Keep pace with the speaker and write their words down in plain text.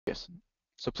Yes.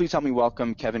 So please help me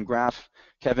welcome Kevin Graff.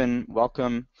 Kevin,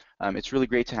 welcome. It's really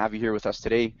great to have you here with us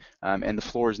today, and the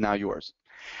floor is now yours.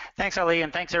 Thanks, Ali,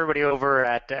 and thanks everybody over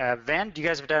at Vend. You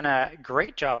guys have done a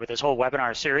great job with this whole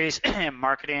webinar series,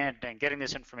 marketing and getting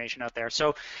this information out there.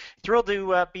 So thrilled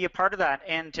to be a part of that.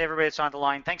 And to everybody that's on the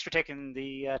line, thanks for taking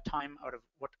the time out of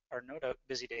what are no doubt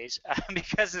busy days,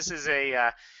 because this is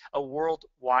a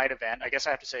worldwide event. I guess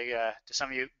I have to say to some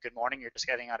of you, good morning. You're just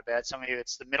getting out of bed. Some of you,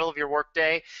 it's the middle of your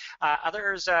workday.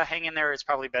 Others, hang in there. It's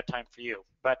probably bedtime for you.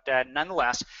 But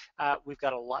nonetheless, we've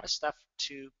got a lot of stuff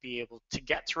to be able to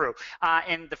get through.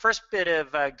 And the first bit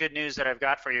of good news that I've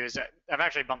got for you is that I've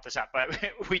actually bumped this up, but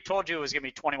we told you it was going to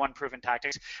be 21 proven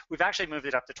tactics. We've actually moved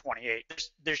it up to 28.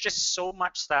 There's just so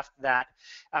much stuff that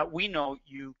we know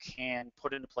you can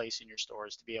put into place in your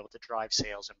stores to be able to drive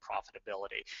sales and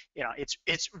profitability. You know,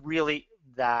 it's really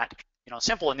that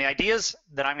simple. And the ideas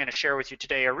that I'm going to share with you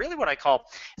today are really what I call,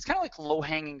 it's kind of like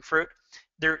low-hanging fruit.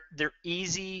 They're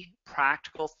easy,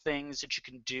 practical things that you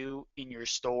can do in your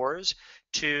stores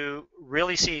to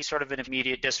really see sort of an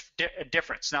immediate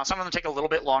difference. Now, some of them take a little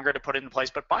bit longer to put into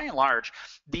place, but by and large,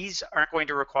 these aren't going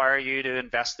to require you to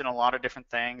invest in a lot of different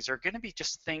things. They're going to be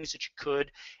just things that you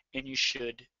could and you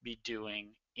should be doing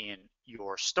in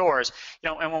your stores.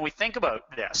 And when we think about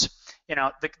this,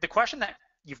 the question that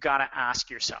you've got to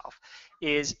ask yourself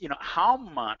is, how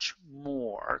much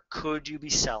more could you be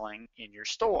selling in your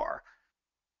store?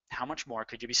 How much more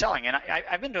could you be selling? And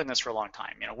I've been doing this for a long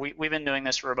time. We've been doing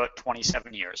this for about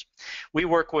 27 years. We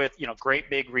work with, great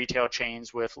big retail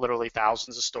chains with literally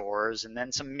thousands of stores, and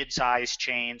then some mid-sized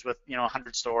chains with,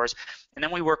 100 stores. And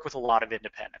then we work with a lot of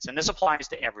independents. And this applies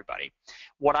to everybody.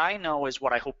 What I know is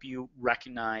what I hope you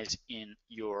recognize in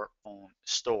your own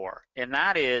store. And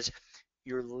that is,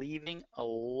 you're leaving a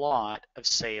lot of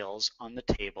sales on the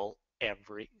table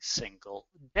every single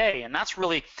day. And that's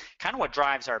really kind of what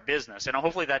drives our business. And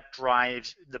hopefully that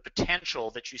drives the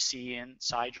potential that you see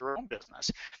inside your own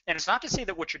business. And it's not to say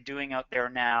that what you're doing out there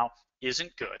now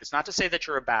isn't good. It's not to say that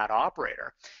you're a bad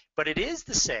operator, but it is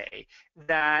to say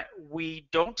that we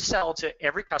don't sell to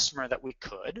every customer that we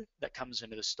could that comes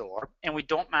into the store, and we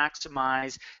don't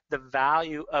maximize the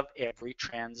value of every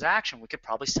transaction. We could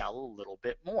probably sell a little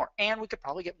bit more, and we could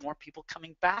probably get more people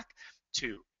coming back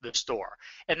to the store.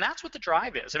 And that's what the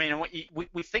drive is. I mean,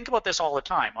 we think about this all the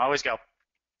time. I always go,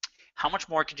 how much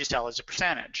more could you sell as a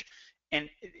percentage? And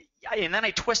then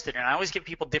I twist it, and I always give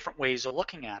people different ways of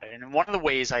looking at it. And one of the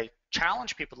ways I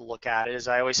challenge people to look at it is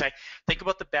I always say, think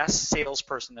about the best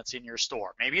salesperson that's in your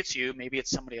store. Maybe it's you, maybe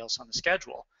it's somebody else on the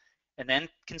schedule. And then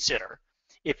consider,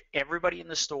 if everybody in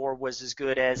the store was as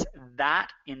good as that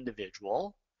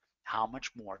individual, how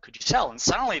much more could you sell? And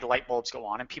suddenly the light bulbs go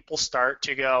on and people start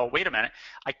to go, wait a minute,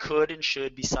 I could and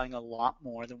should be selling a lot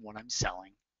more than what I'm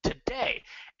selling today.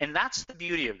 And that's the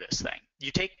beauty of this thing.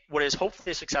 You take what is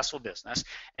hopefully a successful business,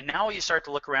 and now you start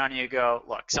to look around and you go,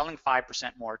 look, selling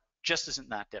 5% more just isn't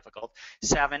that difficult.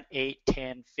 7, 8,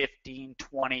 10, 15,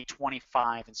 20,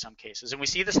 25 in some cases. And we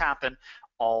see this happen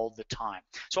all the time.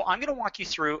 So I'm going to walk you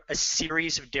through a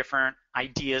series of different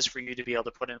ideas for you to be able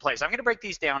to put in place. I'm going to break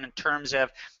these down in terms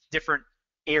of different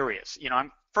areas.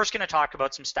 I'm first going to talk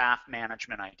about some staff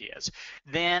management ideas.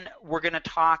 Then we're going to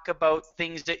talk about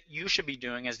things that you should be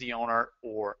doing as the owner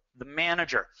or the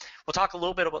manager. We'll talk a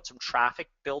little bit about some traffic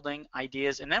building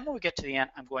ideas. And then when we get to the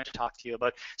end, I'm going to talk to you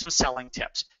about some selling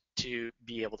tips to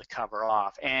be able to cover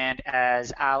off. And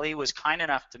as Ali was kind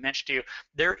enough to mention to you,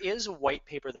 there is a white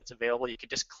paper that's available. You can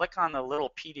just click on the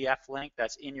little PDF link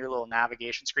that's in your little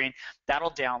navigation screen.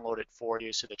 That'll download it for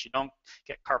you so that you don't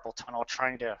get carpal tunnel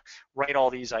trying to write all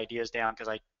these ideas down, because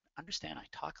I understand I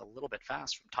talk a little bit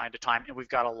fast from time to time, and we've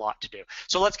got a lot to do.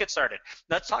 So let's get started.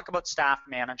 Let's talk about staff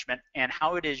management and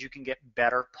how it is you can get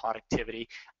better productivity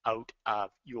out of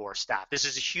your staff. This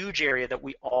is a huge area that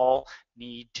we all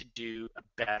need to do a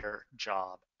better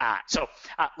job at. So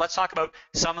let's talk about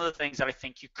some of the things that I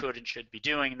think you could and should be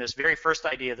doing. And this very first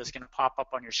idea that's going to pop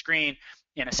up on your screen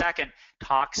in a second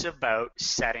talks about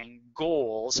setting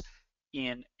goals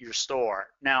in your store.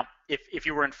 Now, if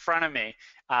you were in front of me,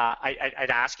 I'd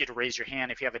ask you to raise your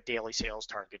hand if you have a daily sales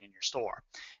target in your store.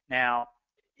 Now,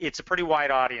 it's a pretty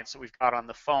wide audience that we've got on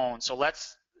the phone, so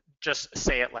let's just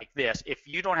say it like this. If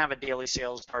you don't have a daily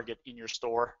sales target in your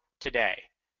store today,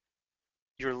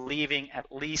 you're leaving at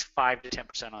least 5 to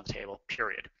 10% on the table,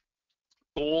 period.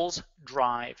 Goals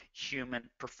drive human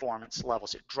performance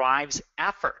levels. It drives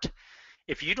effort.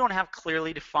 If you don't have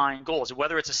clearly defined goals,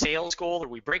 whether it's a sales goal or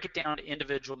we break it down to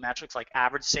individual metrics like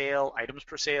average sale, items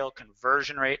per sale,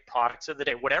 conversion rate, products of the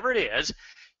day, whatever it is,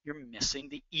 you're missing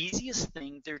the easiest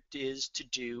thing there is to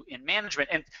do in management.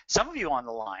 And some of you on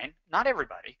the line, not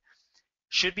everybody,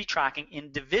 should be tracking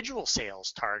individual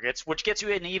sales targets, which gets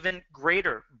you an even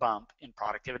greater bump in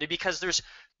productivity because there's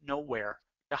nowhere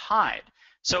to hide.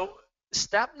 So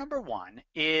step number one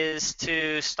is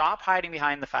to stop hiding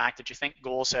behind the fact that you think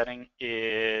goal setting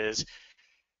is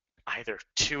either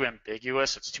too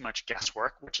ambiguous, it's too much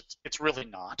guesswork, which it's really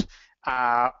not,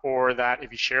 or that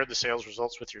if you share the sales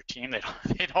results with your team,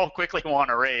 they'd all quickly want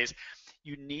to raise.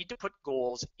 You need to put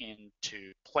goals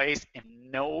into place and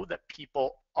know that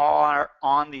people are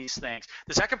on these things.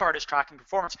 The second part is tracking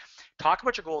performance. Talk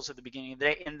about your goals at the beginning of the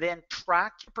day and then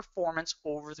track your performance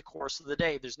over the course of the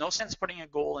day. There's no sense putting a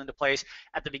goal into place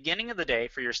at the beginning of the day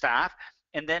for your staff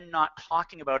and then not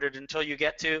talking about it until you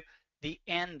get to the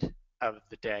end of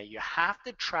the day. You have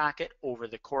to track it over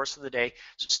the course of the day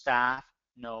so staff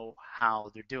know how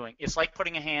they're doing. It's like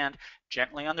putting a hand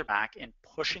gently on their back and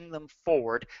pushing them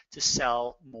forward to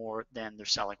sell more than they're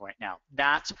selling right now.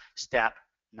 That's step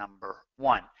number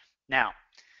one. Now,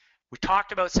 we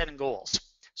talked about setting goals.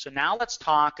 So now let's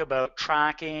talk about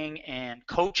tracking and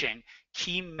coaching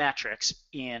key metrics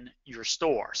in your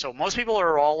store. So most people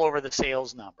are all over the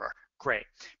sales number. Great.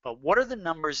 But what are the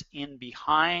numbers in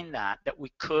behind that we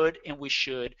could and we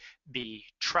should be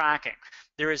tracking?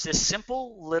 There is this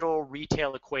simple little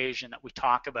retail equation that we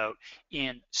talk about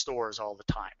in stores all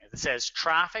the time. It says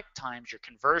traffic times your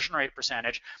conversion rate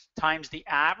percentage times the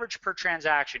average per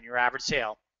transaction, your average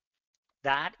sale,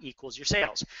 that equals your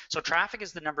sales. So traffic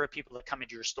is the number of people that come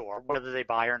into your store, whether they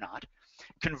buy or not.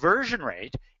 Conversion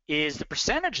rate is the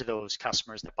percentage of those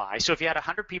customers that buy. So if you had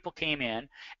 100 people came in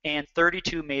and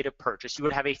 32 made a purchase, you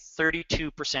would have a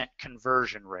 32%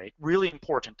 conversion rate. Really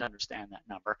important to understand that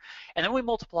number. And then we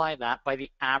multiply that by the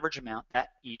average amount that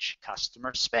each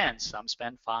customer spends. Some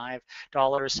spend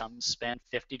 $5, some spend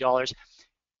 $50.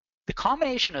 The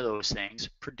combination of those things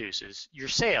produces your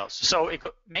sales. So it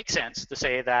makes sense to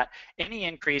say that any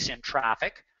increase in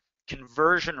traffic,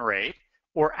 conversion rate,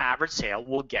 or average sale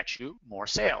will get you more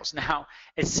sales. Now,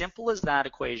 as simple as that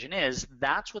equation is,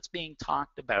 that's what's being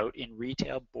talked about in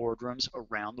retail boardrooms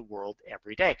around the world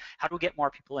every day. How do we get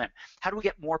more people in? How do we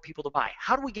get more people to buy?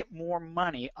 How do we get more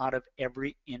money out of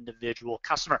every individual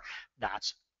customer?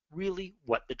 That's really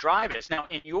what the drive is. Now,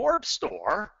 in your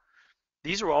store,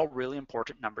 these are all really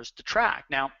important numbers to track.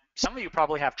 Now, some of you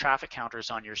probably have traffic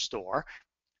counters on your store.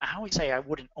 I always say I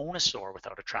wouldn't own a store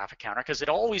without a traffic counter because it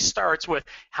always starts with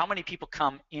how many people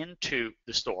come into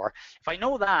the store. If I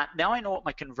know that, now I know what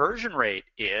my conversion rate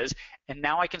is, and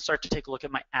now I can start to take a look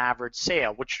at my average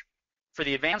sale, which for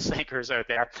the advanced thinkers out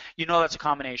there, you know that's a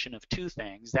combination of two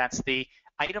things. That's the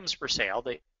items per sale,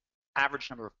 the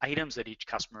average number of items that each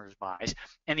customer buys,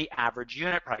 and the average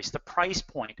unit price, the price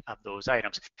point of those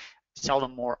items. Sell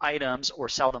them more items or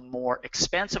sell them more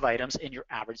expensive items and your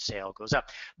average sale goes up.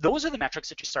 Those are the metrics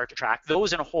that you start to track,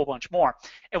 those and a whole bunch more.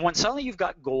 And when suddenly you've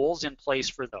got goals in place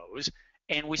for those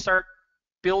and we start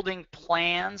building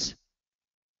plans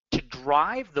to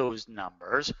drive those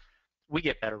numbers, we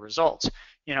get better results.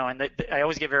 You know, and I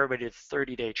always give everybody the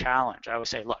 30-day challenge. I always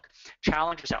say, look,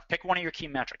 challenge yourself. Pick one of your key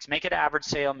metrics. Make it average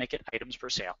sale, make it items per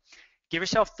sale. Give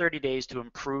yourself 30 days to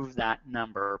improve that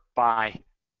number by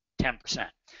 10%.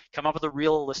 Come up with a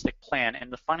realistic plan.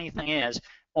 And the funny thing is,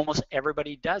 almost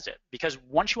everybody does it because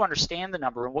once you understand the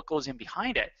number and what goes in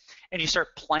behind it, and you start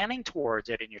planning towards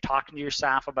it, and you're talking to your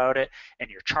staff about it,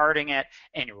 and you're charting it,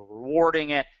 and you're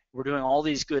rewarding it, we're doing all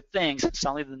these good things, and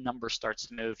suddenly the number starts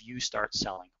to move, you start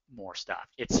selling more stuff.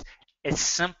 It's as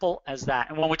simple as that.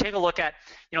 And when we take a look at,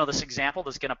 you know, this example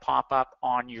that's going to pop up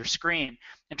on your screen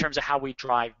in terms of how we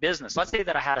drive business. Let's say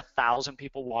that I had 1,000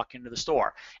 people walk into the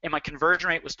store and my conversion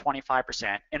rate was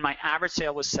 25% and my average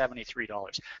sale was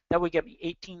 $73. That would get me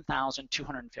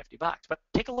 $18,250. But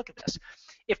take a look at this.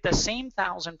 If the same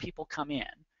 1,000 people come in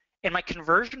and my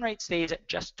conversion rate stays at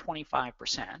just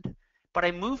 25%, but I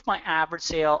move my average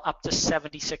sale up to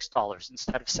 $76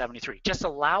 instead of $73, just a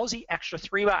lousy extra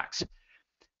 $3.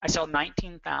 I sell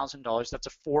 $19,000. That's a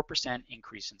 4%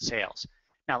 increase in sales.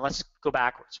 Now let's go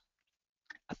backwards.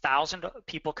 1,000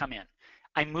 people come in.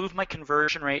 I move my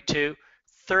conversion rate to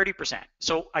 30%.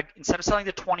 So instead of selling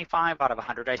to 25 out of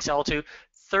 100, I sell to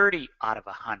 30 out of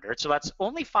 100. So that's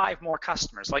only 5 more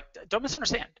customers. Like, don't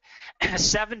misunderstand.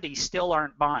 70 still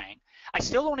aren't buying. I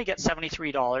still only get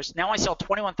 $73. Now I sell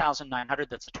 $21,900.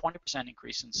 That's a 20%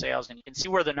 increase in sales. And you can see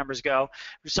where the numbers go.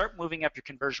 You start moving up your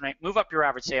conversion rate, move up your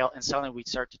average sale, and suddenly we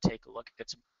start to take a look at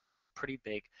some pretty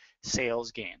big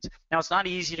sales gains. Now, it's not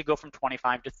easy to go from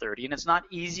 25 to 30, and it's not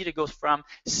easy to go from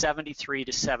 73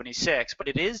 to 76, but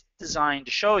it is designed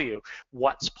to show you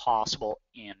what's possible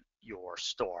in your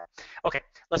store. Okay,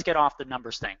 let's get off the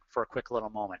numbers thing for a quick little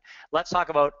moment. Let's talk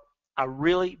about a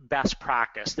really best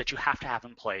practice that you have to have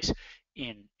in place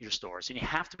in your stores. And you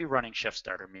have to be running shift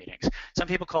starter meetings. Some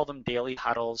people call them daily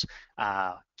huddles,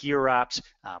 gear ups,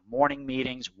 morning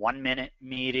meetings, 1-minute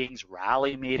meetings,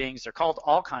 rally meetings. They're called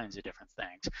all kinds of different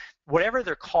things. Whatever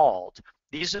they're called,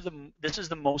 this is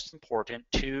the most important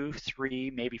 2,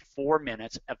 3, maybe 4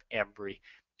 minutes of every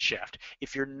shift.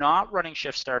 If you're not running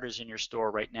shift starters in your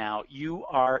store right now, you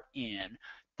are in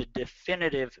the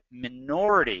definitive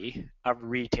minority of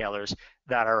retailers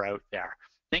that are out there.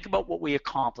 Think about what we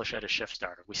accomplish at a shift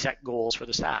starter. We set goals for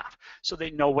the staff so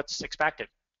they know what's expected.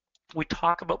 We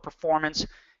talk about performance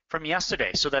from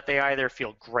yesterday so that they either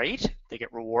feel great, they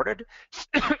get rewarded,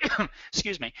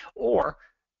 excuse me, or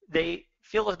they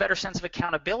feel a better sense of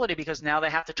accountability because now they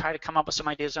have to try to come up with some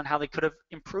ideas on how they could have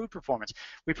improved performance.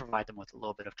 We provide them with a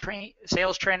little bit of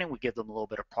sales training. We give them a little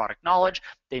bit of product knowledge.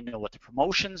 They know what the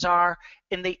promotions are,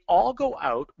 and they all go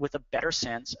out with a better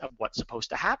sense of what's supposed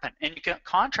to happen. And you can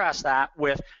contrast that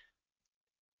with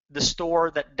the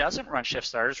store that doesn't run shift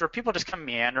starters, where people just come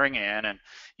meandering in, and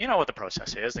you know what the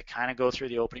process is. They kind of go through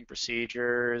the opening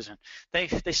procedures, and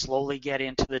they slowly get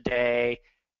into the day.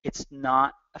 It's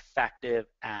not effective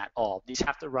at all. These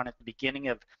have to run at the beginning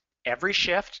of every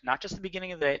shift, not just the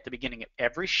beginning of the day, at the beginning of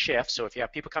every shift. So if you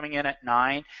have people coming in at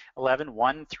 9, 11,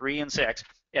 1, 3, and 6,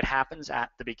 it happens at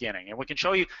the beginning. And we can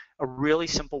show you a really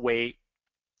simple way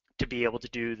to be able to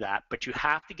do that, but you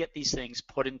have to get these things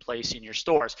put in place in your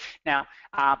stores. Now,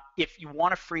 if you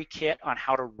want a free kit on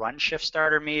how to run shift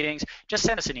starter meetings, just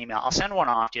send us an email. I'll send one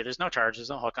off to you. There's no charge, there's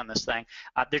no hook on this thing.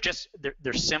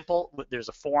 They're simple. There's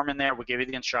a form in there. We'll give you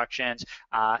the instructions.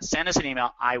 Send us an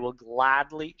email. I will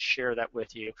gladly share that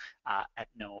with you at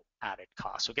no added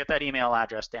cost. So get that email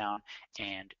address down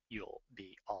and you'll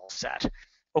be all set.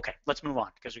 Okay, let's move on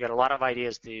because we've got a lot of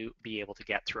ideas to be able to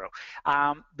get through.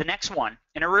 The next one,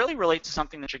 and it really relates to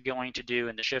something that you're going to do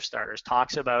in the shift starters,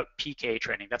 talks about PK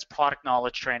training. That's product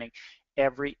knowledge training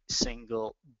every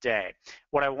single day.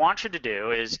 What I want you to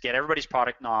do is get everybody's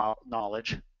product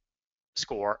knowledge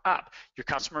score up. Your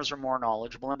customers are more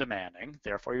knowledgeable and demanding,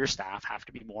 therefore your staff have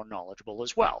to be more knowledgeable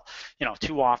as well. You know,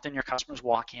 too often your customers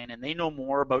walk in and they know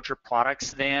more about your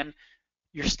products than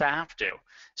your staff do.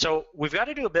 So we've got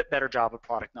to do a bit better job of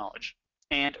product knowledge.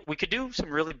 And we could do some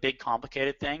really big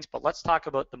complicated things, but let's talk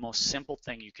about the most simple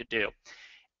thing you could do.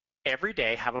 Every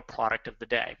day have a product of the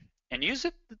day. And use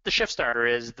it, the shift starter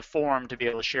is the forum to be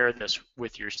able to share this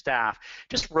with your staff.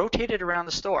 Just rotate it around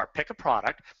the store. Pick a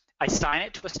product. Assign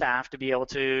it to a staff to be able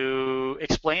to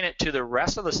explain it to the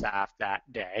rest of the staff that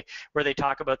day, where they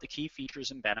talk about the key features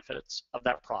and benefits of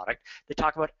that product. They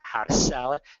talk about how to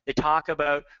sell it. They talk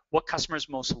about what customers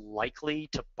most likely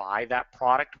to buy that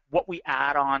product, what we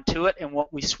add on to it, and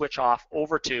what we switch off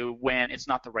over to when it's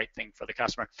not the right thing for the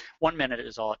customer. 1 minute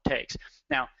is all it takes.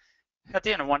 Now, at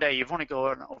the end of one day, you've only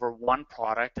gone over one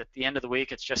product. At the end of the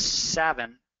week, it's just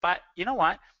 7. But you know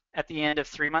what? At the end of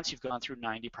 3 months, you've gone through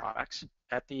 90 products.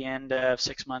 At the end of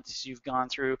 6 months, you've gone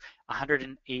through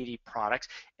 180 products.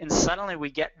 And suddenly we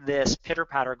get this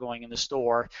pitter-patter going in the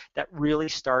store that really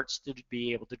starts to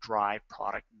be able to drive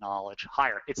product knowledge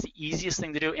higher. It's the easiest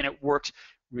thing to do, and it works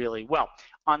really well.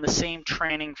 On the same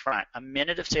training front, a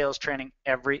minute of sales training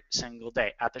every single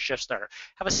day at the shift starter.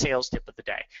 Have a sales tip of the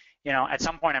day. You know, at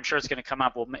some point, I'm sure it's going to come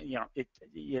up. Well,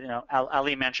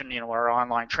 Ali mentioned, our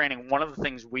online training. One of the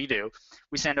things we do,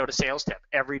 we send out a sales tip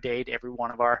every day to every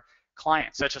one of our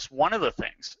clients. That's just one of the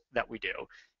things that we do.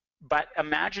 But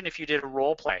imagine if you did a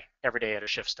role play every day at a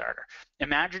shift starter.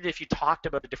 Imagine if you talked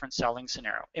about a different selling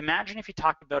scenario. Imagine if you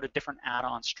talked about a different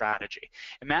add-on strategy.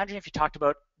 Imagine if you talked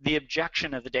about the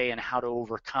objection of the day and how to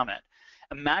overcome it.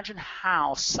 Imagine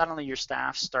how suddenly your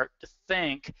staff start to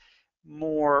think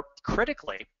more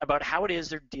critically about how it is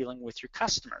they're dealing with your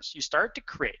customers. You start to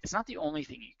create, it's not the only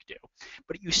thing you can do,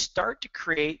 but you start to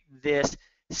create this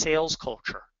sales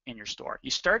culture in your store.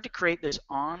 You start to create this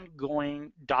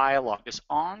ongoing dialogue, this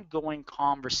ongoing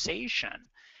conversation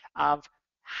of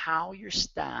how your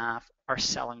staff are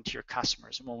selling to your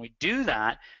customers. And when we do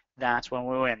that, that's when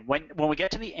we win. When we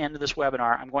get to the end of this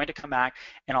webinar, I'm going to come back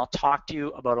and I'll talk to you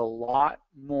about a lot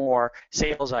more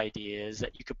sales ideas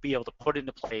that you could be able to put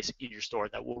into place in your store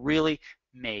that will really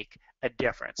make a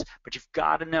difference. But you've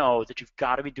got to know that you've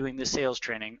got to be doing this sales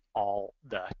training all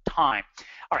the time.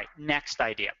 All right, next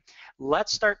idea.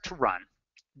 Let's start to run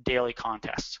daily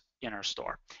contests in our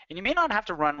store. And you may not have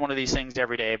to run one of these things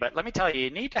every day, but let me tell you,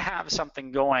 you need to have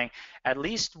something going at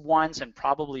least once and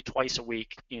probably twice a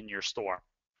week in your store.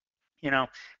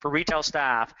 For retail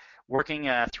staff, working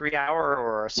a 3-hour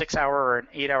or a 6-hour or an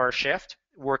 8-hour shift,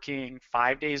 working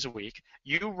 5 days a week,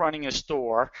 you running a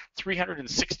store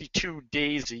 362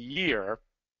 days a year,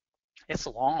 it's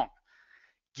long.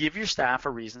 give your staff a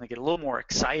reason to get a little more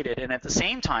excited, and at the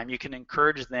same time, you can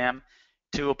encourage them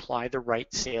to apply the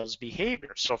right sales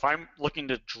behavior. So if I'm looking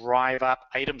to drive up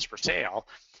items for sale,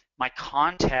 my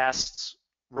contests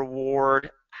reward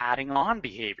adding on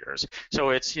behaviors. So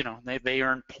it's, they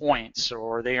earn points,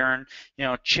 or they earn,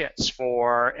 chits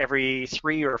for every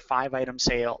 3 or 5 item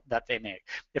sale that they make.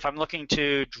 If I'm looking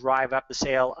to drive up the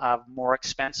sale of more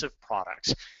expensive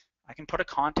products, I can put a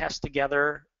contest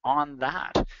together on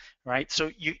that, right?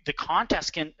 So the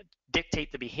contest can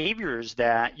dictate the behaviors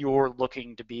that you're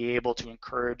looking to be able to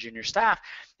encourage in your staff.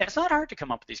 And it's not hard to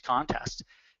come up with these contests.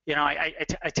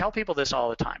 I tell people this all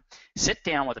the time. Sit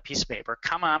down with a piece of paper,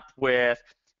 come up with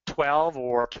 12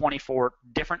 or 24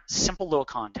 different simple little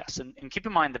contests. And keep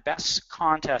in mind, the best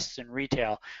contests in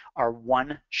retail are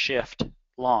one shift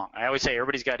long. I always say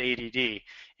everybody's got ADD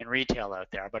in retail out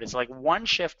there, but it's like one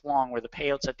shift long where the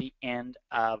payout's at the end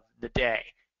of the day.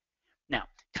 Now,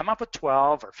 come up with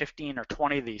 12 or 15 or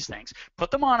 20 of these things,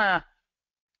 put them on a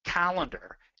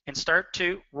calendar, and start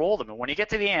to roll them. And when you get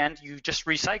to the end, you just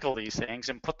recycle these things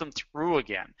and put them through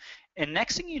again. And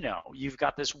next thing you know, you've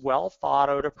got this well thought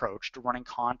out approach to running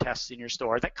contests in your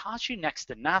store that costs you next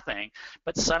to nothing,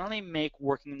 but suddenly make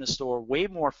working in the store way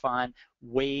more fun,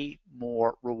 way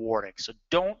more rewarding. So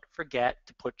don't forget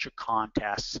to put your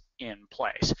contests in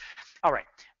place. All right,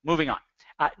 moving on.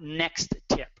 Next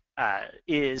tip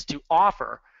is to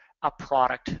offer a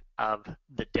product of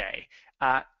the day.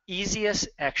 Easiest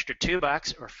extra $2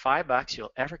 or $5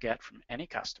 you'll ever get from any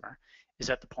customer is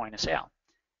at the point of sale.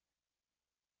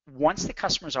 Once the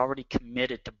customer's already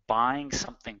committed to buying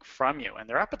something from you, and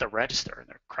they're up at the register, and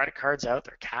their credit card's out,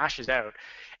 their cash is out,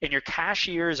 and your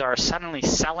cashiers are suddenly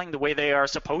selling the way they are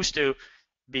supposed to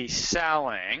be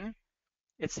selling,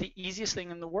 it's the easiest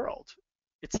thing in the world.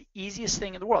 It's the easiest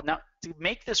thing in the world. Now, to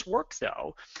make this work,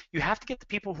 though, you have to get the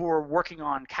people who are working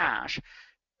on cash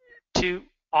to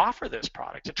offer this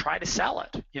product, to try to sell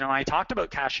it. I talked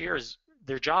about cashiers,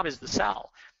 their job is to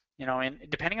sell. And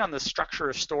depending on the structure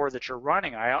of store that you're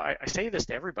running, I say this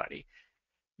to everybody,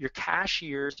 your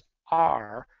cashiers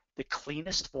are the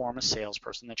cleanest form of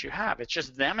salesperson that you have. It's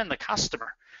just them and the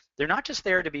customer. They're not just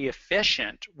there to be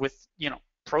efficient with,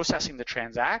 processing the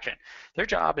transaction. Their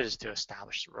job is to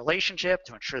establish the relationship,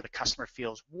 to ensure the customer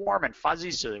feels warm and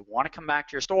fuzzy so they want to come back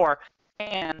to your store,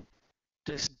 and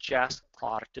to suggest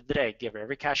product of the day. Give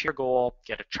every cashier a goal,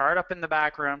 get a chart up in the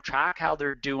back room, track how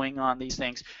they're doing on these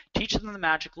things, teach them the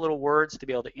magic little words to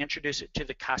be able to introduce it to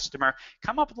the customer,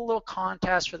 come up with a little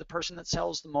contest for the person that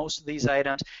sells the most of these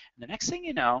items, and the next thing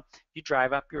you know, you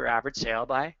drive up your average sale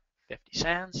by 50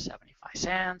 cents, 75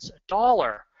 cents,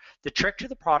 $1. The trick to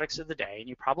the products of the day, and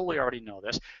you probably already know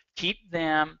this, keep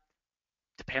them,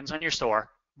 depends on your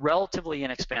store, relatively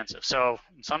inexpensive. So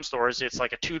in some stores it's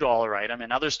like a $2 item,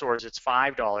 in other stores it's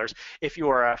 $5. If you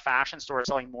are a fashion store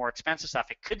selling more expensive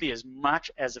stuff, it could be as much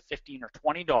as a $15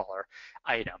 or $20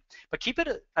 item. But keep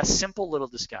it a simple little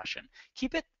discussion.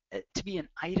 Keep it to be an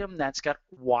item that's got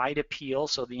wide appeal,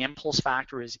 so the impulse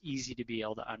factor is easy to be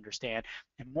able to understand.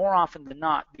 And more often than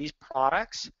not, these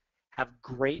products have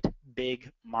great big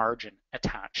margin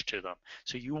attached to them.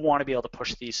 So you want to be able to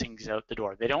push these things out the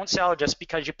door. They don't sell just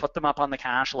because you put them up on the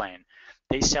cash lane.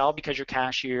 They sell because your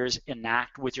cashiers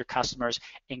enact with your customers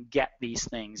and get these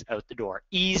things out the door.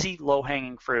 Easy,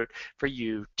 low-hanging fruit for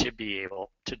you to be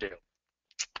able to do.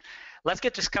 Let's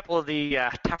get just a couple of the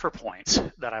tougher points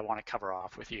that I want to cover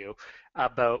off with you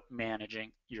about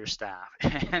managing your staff.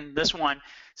 And this one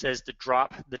says to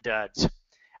drop the duds.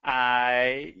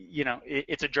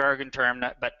 It's a jargon term,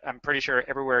 but I'm pretty sure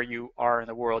everywhere you are in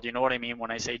the world, you know what I mean when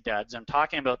I say duds. I'm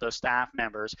talking about those staff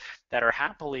members that are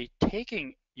happily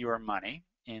taking your money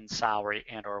in salary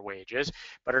and or wages,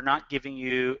 but are not giving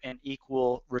you an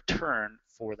equal return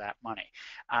for that money.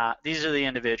 These are the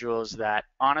individuals that,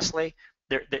 honestly,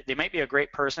 they might be a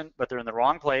great person, but they're in the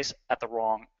wrong place at the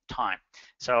wrong time.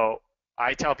 So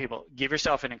I tell people, give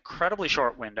yourself an incredibly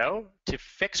short window to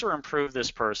fix or improve this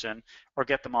person or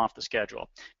get them off the schedule.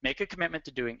 Make a commitment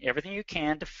to doing everything you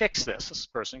can to fix this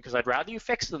person, because I'd rather you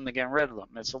fix them than get rid of them.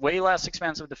 It's way less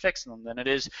expensive to fix them than it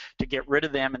is to get rid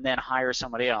of them and then hire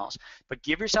somebody else. But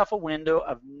give yourself a window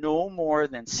of no more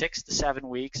than 6 to 7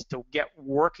 weeks to get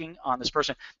working on this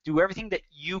person. Do everything that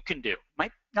you can do.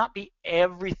 Might not be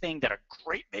everything that a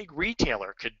great big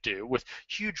retailer could do with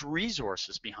huge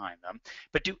resources behind them,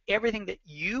 but do everything that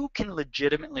you can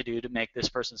legitimately do to make this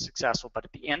person successful. But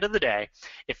at the end of the day,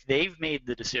 if they've made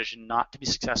the decision not to be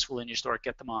successful in your store,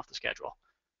 get them off the schedule.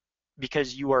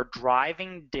 because you are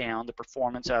driving down the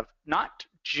performance of not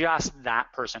just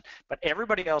that person, but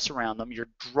everybody else around them. You're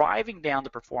driving down the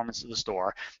performance of the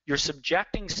store. You're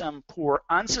subjecting some poor,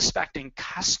 unsuspecting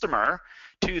customer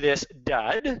to this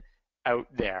dud out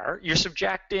there. You're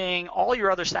subjecting all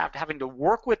your other staff to having to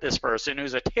work with this person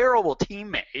who's a terrible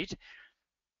teammate.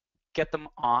 Get them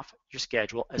off your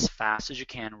schedule as fast as you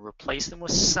can and replace them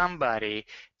with somebody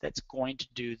that's going to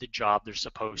do the job they're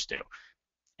supposed to.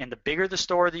 And the bigger the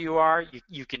store that you are,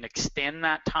 you can extend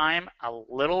that time a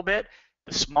little bit.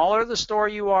 The smaller the store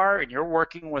you are and you're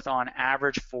working with on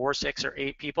average 4, 6, or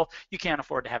 8 people, you can't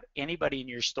afford to have anybody in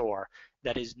your store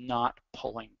that is not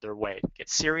pulling their weight. Get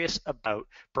serious about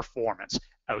performance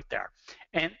out there.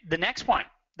 And the next point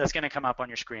that's going to come up on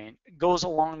your screen goes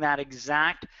along that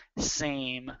exact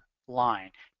same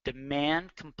line.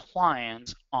 Demand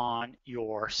compliance on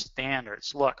your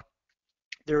standards. Look,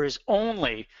 there is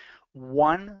only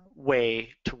one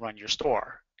way to run your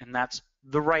store, and that's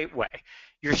the right way.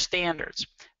 Your standards,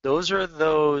 those are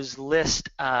those list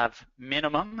of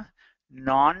minimum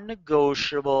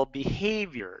non-negotiable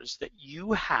behaviors that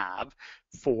you have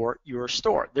for your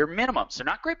store. They're minimums. They're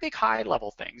not great big high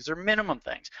level things. They're minimum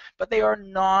things, but they are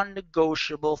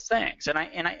non-negotiable things. And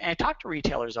I talk to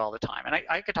retailers all the time, and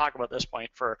I could talk about this point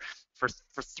for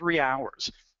 3 hours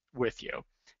with you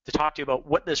to talk to you about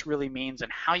what this really means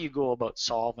and how you go about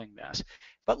solving this.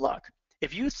 But look,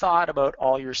 if you thought about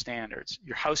all your standards,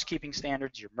 your housekeeping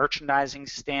standards, your merchandising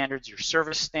standards, your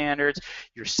service standards,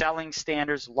 your selling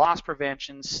standards, loss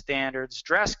prevention standards,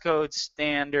 dress code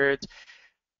standards,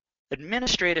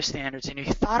 administrative standards, and you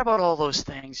thought about all those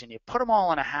things and you put them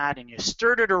all in a hat and you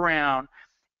stirred it around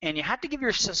and you had to give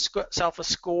yourself a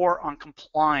score on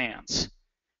compliance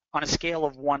on a scale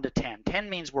of 1 to 10. 10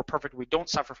 means we're perfect, we don't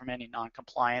suffer from any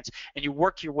non-compliance, and you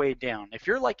work your way down. If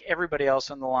you're like everybody else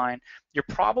on the line, you're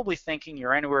probably thinking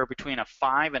you're anywhere between a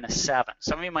 5 and a 7.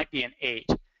 Some of you might be an 8.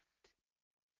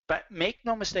 But make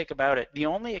no mistake about it, the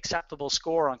only acceptable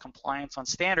score on compliance on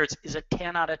standards is a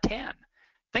 10 out of 10.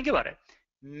 Think about it.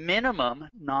 Minimum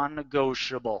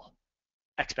non-negotiable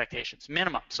expectations.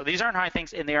 Minimum. So these aren't high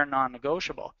things, and they are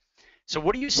non-negotiable. So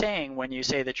what are you saying when you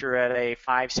say that you're at a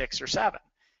 5, 6, or 7?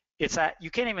 It's that you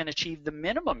can't even achieve the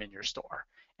minimum in your store.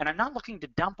 And I'm not looking to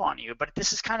dump on you, but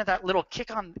this is kind of that little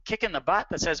kick in the butt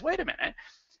that says, wait a minute,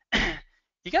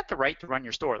 you got the right to run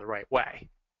your store the right way.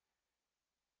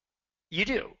 You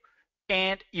do.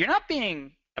 And you're not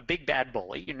being a big bad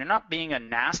bully, and you're not being a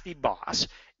nasty boss.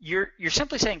 You're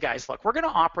simply saying, guys, look, we're going to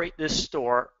operate this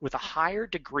store with a higher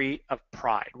degree of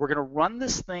pride. We're going to run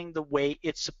this thing the way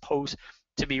it's supposed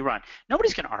to be run.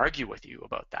 Nobody's going to argue with you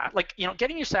about that. Like,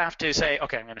 getting your staff to say,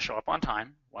 okay, I'm going to show up on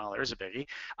time. Well, there's a biggie.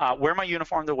 Wear my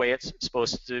uniform the way it's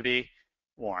supposed to be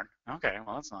worn. Okay,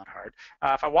 well, that's not hard.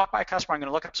 If I walk by a customer, I'm going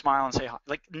to look up, smile, and say hi.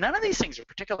 Like, none of these things are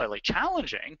particularly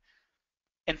challenging.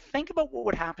 And think about what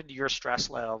would happen to your stress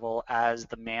level as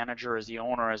the manager, as the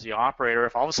owner, as the operator,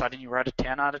 if all of a sudden you were at a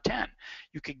 10 out of 10.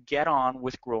 You could get on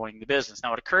with growing the business.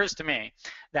 Now, it occurs to me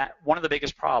that one of the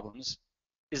biggest problems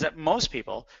is that most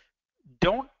people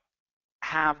don't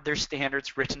have their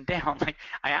standards written down. Like,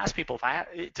 I ask people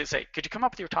to say, could you come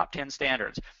up with your top 10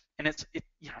 standards? And I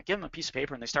give them a piece of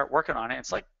paper and they start working on it.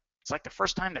 It's like the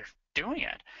first time they're doing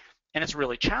it, and it's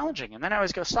really challenging. And then I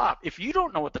always go, stop. If you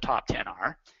don't know what the top 10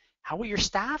 are, how will your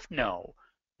staff know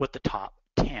what the top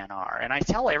 10 are? And I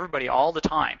tell everybody all the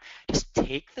time, just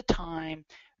take the time,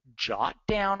 jot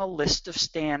down a list of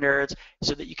standards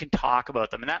so that you can talk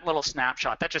about them. And that little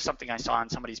snapshot, that's just something I saw in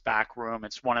somebody's back room.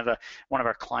 It's one of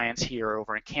our clients here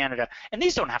over in Canada. And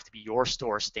these don't have to be your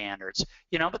store standards,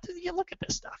 but you look at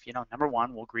this stuff. Number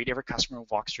one, we'll greet every customer who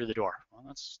walks through the door. Well,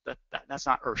 that's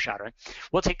not earth-shattering.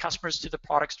 We'll take customers to the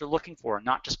products they're looking for and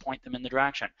not just point them in the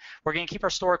direction. We're going to keep our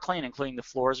store clean, including the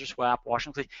floors are swept, wash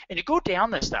and clean. And you go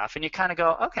down this stuff and you kind of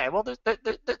go, okay, well,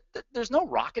 there's no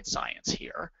rocket science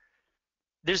here.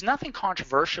 There's nothing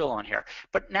controversial on here.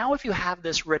 But now if you have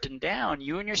this written down,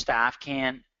 you and your staff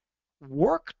can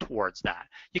work towards that.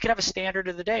 You can have a standard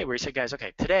of the day where you say, guys,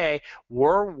 okay, today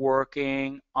we're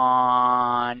working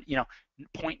on,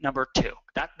 point number 2.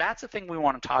 That's the thing we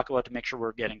want to talk about to make sure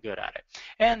we're getting good at it.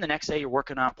 And the next day you're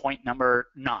working on point number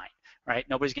 9, right?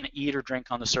 Nobody's going to eat or drink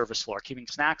on the service floor, keeping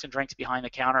snacks and drinks behind the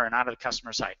counter and out of the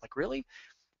customer site. Like, really?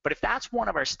 But if that's one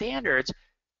of our standards,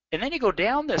 and then you go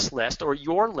down this list or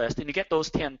your list and you get those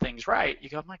 10 things right, you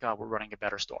go, oh my God, we're running a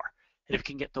better store. And if you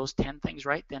can get those 10 things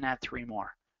right, then add 3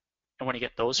 more. And when you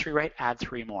get those 3 right, add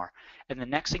 3 more. And the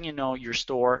next thing you know, your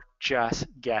store just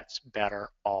gets better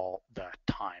all the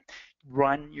time.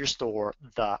 Run your store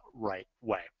the right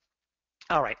way.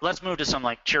 All right, let's move to some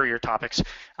like cheerier topics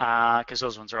because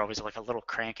those ones are always like a little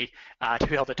cranky to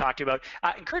be able to talk to you about.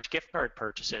 Encourage gift card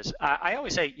purchases. I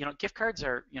always say, gift cards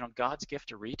are, God's gift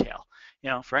to retail,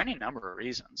 for any number of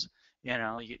reasons.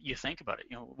 You think about it,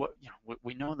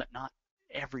 we know that not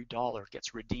every dollar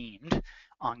gets redeemed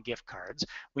on gift cards.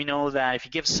 We know that if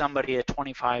you give somebody a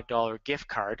 $25 gift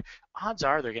card, odds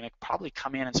are they're going to probably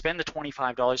come in and spend the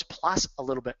 $25 plus a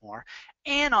little bit more.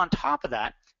 And on top of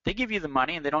that, they give you the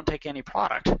money and they don't take any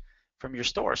product from your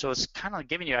store. So it's kind of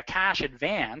giving you a cash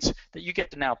advance that you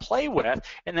get to now play with.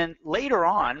 And then later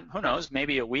on, who knows,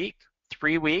 maybe a week,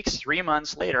 3 weeks, 3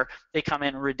 months later, they come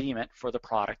in and redeem it for the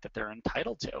product that they're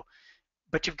entitled to.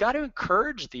 But you've got to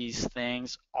encourage these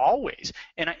things always.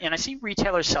 And I see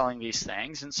retailers selling these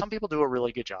things, and some people do a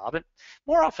really good job. And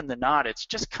more often than not, it's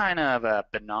just kind of a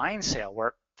benign sale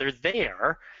where they're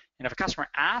there, and if a customer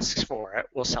asks for it,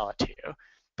 we'll sell it to you.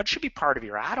 But it should be part of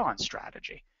your add-on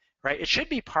strategy, right? It should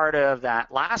be part of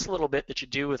that last little bit that you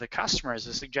do with a customer is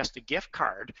to suggest a gift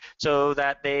card so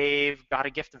that they've got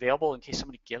a gift available in case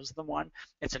somebody gives them one.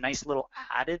 It's a nice little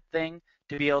added thing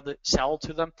to be able to sell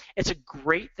to them. It's a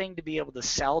great thing to be able to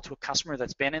sell to a customer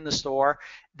that's been in the store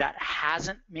that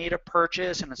hasn't made a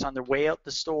purchase and it's on their way out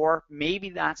the store.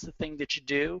 Maybe that's the thing that you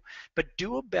do, but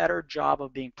do a better job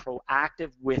of being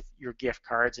proactive with your gift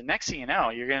cards. And next thing you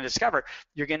know, you're going to discover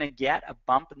you're going to get a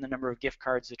bump in the number of gift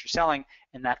cards that you're selling,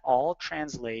 and that all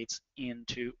translates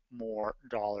into more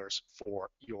dollars for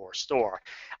your store.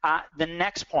 The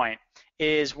next point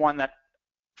is one that,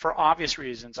 for obvious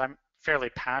reasons, I'm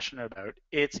fairly passionate about.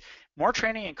 It's more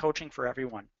training and coaching for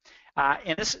everyone.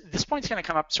 And this point's going to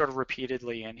come up sort of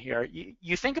repeatedly in here.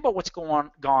 You think about what's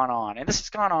gone on, and this has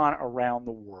gone on around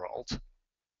the world.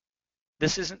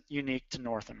 This isn't unique to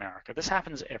North America. This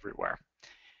happens everywhere.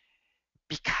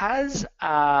 Because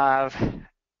of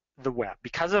the web,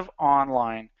 because of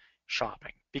online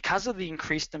shopping, because of the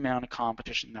increased amount of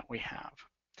competition that we have,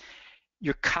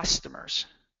 your customers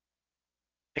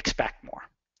expect more.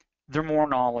 They're more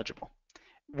knowledgeable.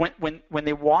 When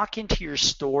they walk into your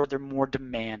store, they're more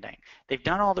demanding. They've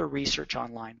done all their research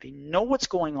online. They know what's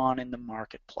going on in the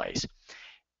marketplace.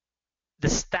 The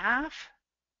staff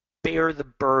bear the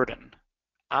burden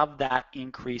of that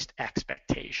increased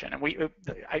expectation. And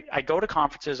I go to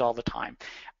conferences all the time.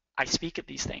 I speak at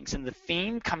these things, and the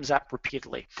theme comes up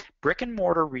repeatedly. Brick and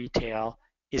mortar retail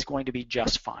is going to be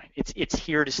just fine. It's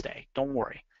here to stay. Don't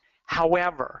worry.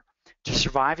 However, to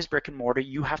survive as brick and mortar,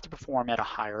 you have to perform at a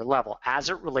higher level. As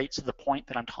it relates to the point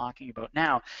that I'm talking about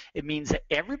now, it means that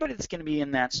everybody that's going to be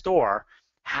in that store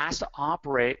has to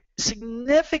operate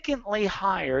significantly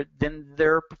higher than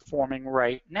they're performing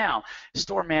right now.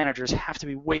 Store managers have to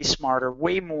be way smarter,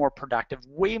 way more productive,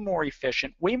 way more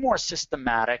efficient, way more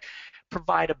systematic,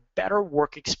 provide a better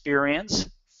work experience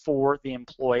for the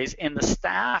employees, and the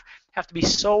staff have to be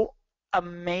so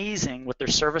amazing with their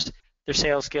service, their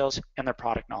sales skills, and their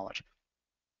product knowledge.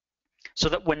 So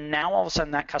that when now all of a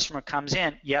sudden that customer comes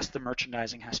in, yes, the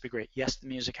merchandising has to be great. Yes, the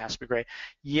music has to be great.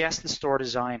 Yes, the store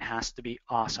design has to be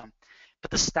awesome. But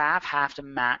the staff have to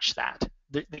match that.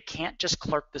 They can't just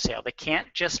clerk the sale. They can't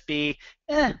just be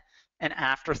an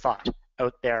afterthought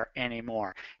out there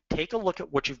anymore. Take a look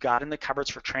at what you've got in the cupboards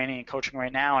for training and coaching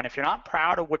right now. And if you're not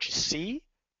proud of what you see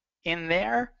in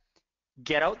there,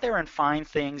 get out there and find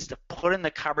things to put in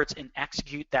the cupboards and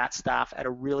execute that stuff at a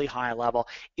really high level.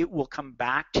 It will come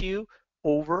back to you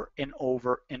over and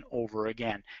over and over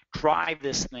again. Drive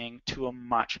this thing to a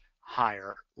much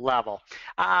higher level.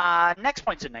 Next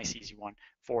point's a nice easy one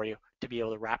for you to be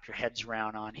able to wrap your heads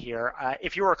around on here.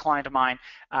 If you were a client of mine,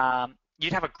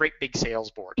 you'd have a great big sales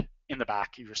board in the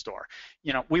back of your store.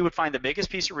 We would find the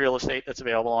biggest piece of real estate that's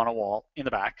available on a wall in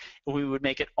the back, and we would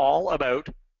make it all about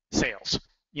sales.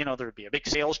 There would be a big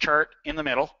sales chart in the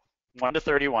middle, 1 to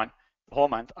 31, the whole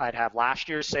month. I'd have last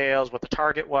year's sales, what the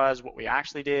target was, what we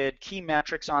actually did, key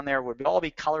metrics on there would all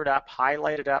be colored up,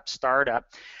 highlighted up, starred up.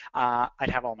 I'd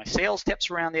have all my sales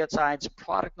tips around the outside, some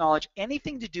product knowledge,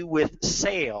 anything to do with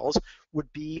sales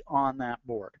would be on that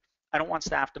board. I don't want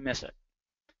staff to miss it.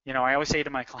 I always say to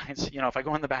my clients, if I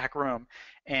go in the back room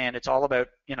and it's all about,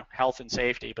 health and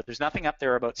safety, but there's nothing up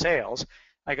there about sales,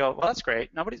 I go, well, that's great.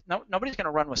 Nobody's going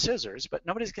to run with scissors, but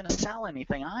nobody's going to sell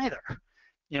anything either.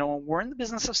 We're in the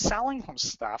business of selling some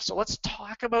stuff, so let's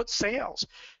talk about sales.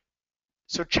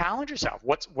 So challenge yourself.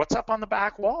 What's up on the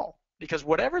back wall? Because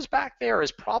whatever's back there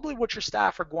is probably what your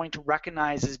staff are going to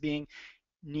recognize as being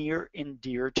near and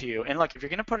dear to you. And look, if you're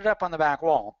going to put it up on the back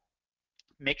wall,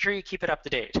 make sure you keep it up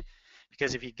to date.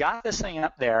 Because if you got this thing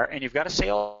up there and you've got a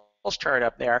sales chart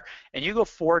up there and you go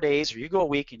 4 days or you go a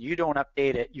week and you don't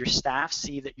update it, your staff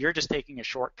see that you're just taking a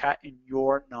shortcut and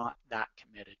you're not that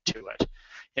committed to it.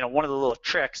 You know, one of the little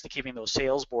tricks to keeping those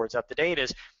sales boards up to date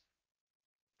is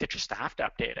get your staff to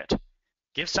update it.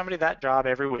 Give somebody that job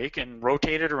every week and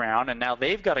rotate it around, and now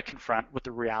they've got to confront what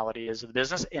the reality is of the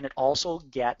business, and it also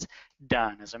gets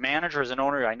done. As a manager, as an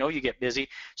owner, I know you get busy,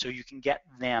 so you can get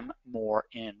them more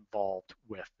involved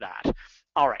with that.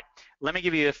 All right, let me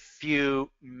give you a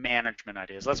few management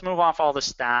ideas. Let's move off all the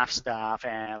staff stuff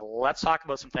and let's talk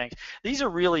about some things. These are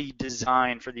really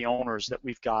designed for the owners that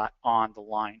we've got on the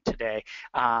line today,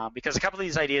 because a couple of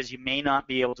these ideas you may not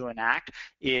be able to enact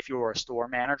if you're a store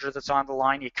manager that's on the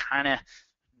line. You kind of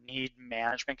need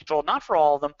management control, not for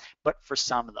all of them, but for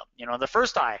some of them. You know, the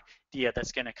first idea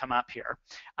that's going to come up here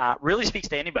really speaks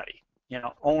to anybody, you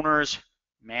know, owners,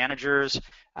 managers.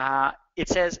 It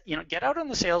says, you know, get out on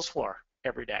the sales floor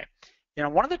every day. You know,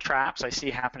 one of the traps I see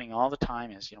happening all the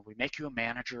time is, you know, we make you a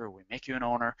manager or we make you an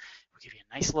owner, we give you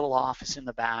a nice little office in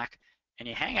the back, and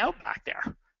you hang out back there.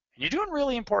 And you're doing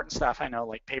really important stuff, I know,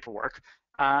 like paperwork.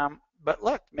 But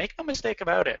look, make no mistake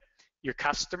about it. Your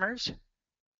customers,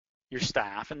 your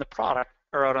staff, and the product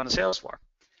are out on the sales floor.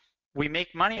 We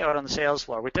make money out on the sales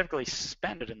floor. We typically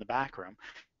spend it in the back room.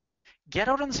 Get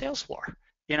out on the sales floor.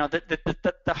 You know,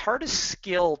 the hardest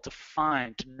skill to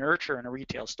find, to nurture in a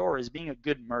retail store is being a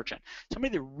good merchant,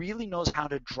 somebody that really knows how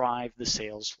to drive the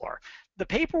sales floor. The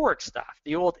paperwork stuff,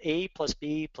 the old A plus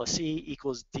B plus C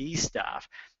equals D stuff,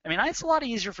 I mean, it's a lot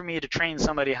easier for me to train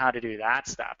somebody how to do that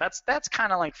stuff. That's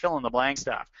kind of like fill in the blank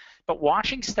stuff. But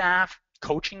watching staff,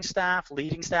 coaching staff,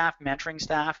 leading staff, mentoring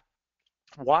staff,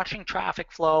 watching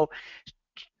traffic flow,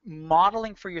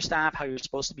 modeling for your staff how you're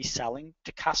supposed to be selling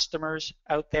to customers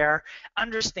out there,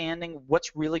 understanding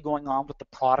what's really going on with the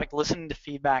product, listening to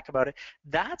feedback about it,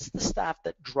 that's the stuff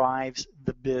that drives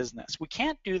the business. We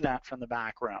can't do that from the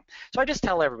back room. So I just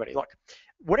tell everybody, look,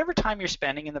 whatever time you're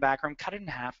spending in the back room, cut it in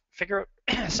half, figure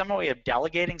out some way of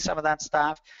delegating some of that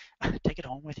stuff, take it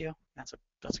home with you. That's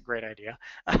a great idea.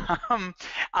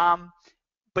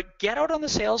 But get out on the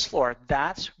sales floor.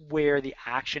 That's where the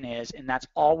action is, and that's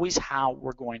always how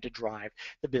we're going to drive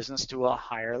the business to a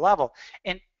higher level.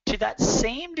 And to that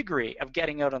same degree of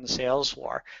getting out on the sales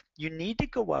floor, you need to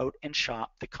go out and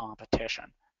shop the competition.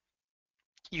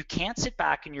 You can't sit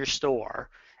back in your store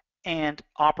and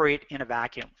operate in a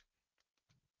vacuum.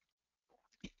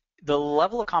 The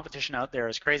level of competition out there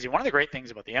is crazy. One of the great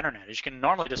things about the internet is you can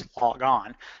normally just log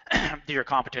on to your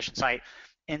competition site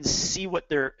and see what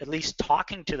they're at least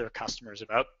talking to their customers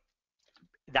about.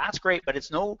 That's great, but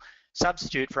it's no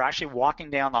substitute for actually walking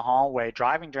down the hallway,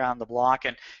 driving down the block,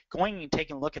 and going and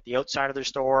taking a look at the outside of their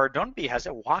store. Don't be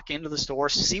hesitant. Walk into the store,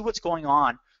 see what's going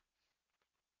on.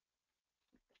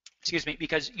 Excuse me,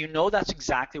 because you know that's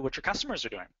exactly what your customers are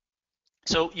doing.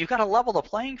 So you've got to level the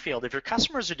playing field. If your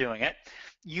customers are doing it,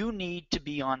 you need to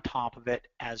be on top of it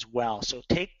as well. So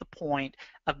take the point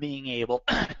of being able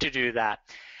to do that.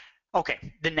 Okay,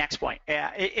 the next point.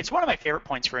 It's one of my favorite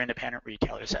points for independent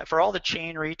retailers. For all the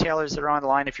chain retailers that are on the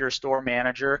line, if you're a store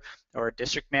manager or a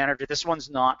district manager, this one's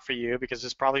not for you because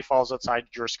this probably falls outside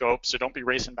your scope, so don't be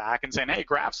racing back and saying, hey,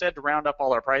 Graff said to round up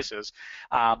all our prices.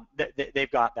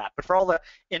 They've got that. But for all the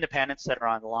independents that are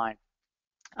on the line,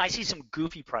 I see some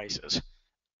goofy prices,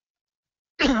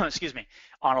 excuse me,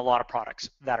 on a lot of products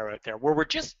that are out there where we're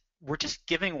just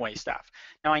giving away stuff.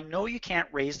 Now, I know you can't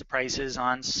raise the prices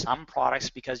on some products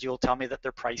because you'll tell me that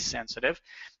they're price sensitive,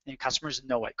 and customers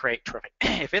know it. Great, terrific.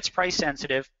 If it's price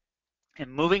sensitive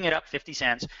and moving it up 50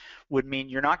 cents would mean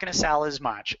you're not going to sell as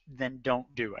much, then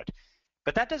don't do it.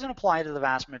 But that doesn't apply to the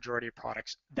vast majority of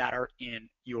products that are in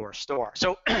your store.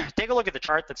 So take a look at the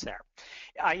chart that's there.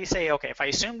 You say, okay, if I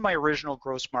assumed my original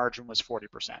gross margin was 40%,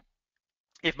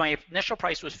 if my initial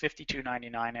price was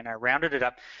 $52.99 and I rounded it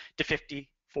up to $54.99,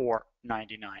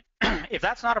 if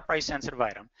that's not a price sensitive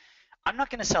item, I'm not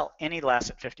going to sell any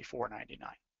less at $54.99.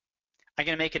 I'm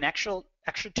going to make an extra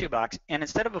 $2, and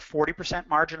instead of a 40%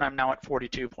 margin, I'm now at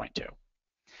 42.2.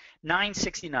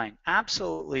 $9.69,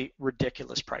 absolutely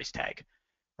ridiculous price tag,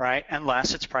 right?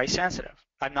 Unless it's price sensitive.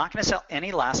 I'm not going to sell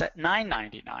any less at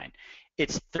 $9.99.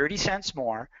 It's 30 cents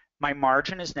more. My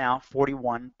margin is now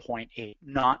 41.8,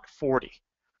 not 40.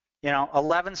 You know,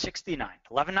 $11.69,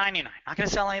 $11.99. Not going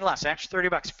to sell any less. Extra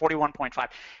 $30, 41.5.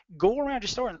 Go around your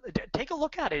store and take a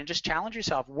look at it and just challenge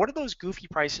yourself. What are those goofy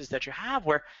prices that you have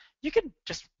where you can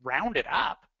just round it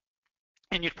up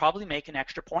and you'd probably make an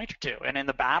extra point or two? And in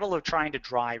the battle of trying to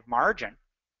drive margin,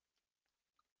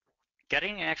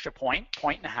 getting an extra point,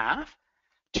 point and a half,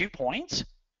 2 points,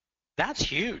 that's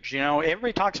huge. You know,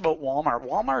 everybody talks about Walmart.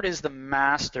 Walmart is the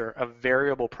master of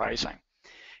variable pricing.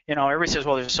 everybody says,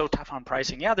 well, they're so tough on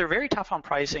pricing. Yeah, they're very tough on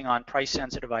pricing on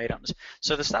price-sensitive items.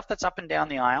 So the stuff that's up and down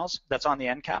the aisles, that's on the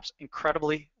end caps,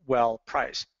 incredibly well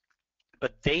priced.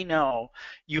 But they know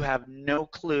you have no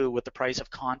clue what the price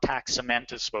of contact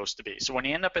cement is supposed to be. So when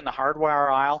you end up in the hardware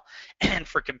aisle, and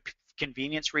for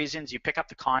convenience reasons, you pick up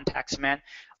the contact cement,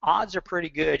 odds are pretty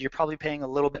good you're probably paying a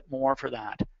little bit more for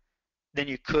that than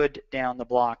you could down the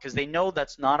block, because they know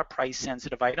that's not a price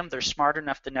sensitive item. They're smart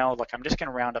enough to know, look, I'm just going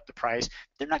to round up the price.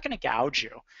 They're not going to gouge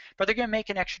you, but they're going to make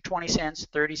an extra 20 cents,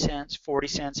 30 cents, 40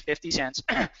 cents, 50 cents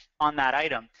on that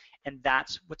item. And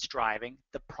that's what's driving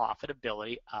the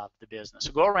profitability of the business.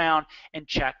 So go around and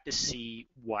check to see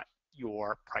what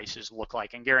your prices look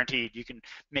like, and guaranteed you can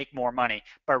make more money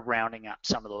by rounding up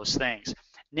some of those things.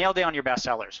 Nail down your best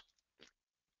sellers.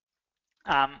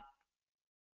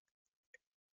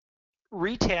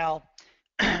 Retail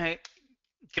can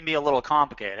be a little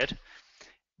complicated,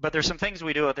 but there's some things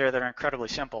we do out there that are incredibly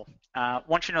simple.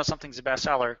 Once you know something's a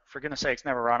bestseller, for goodness sakes,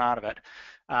 never run out of it.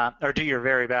 Or do your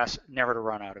very best never to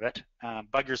run out of it.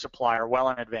 Bug your supplier well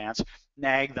in advance,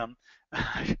 nag them,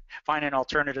 find an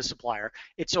alternative supplier.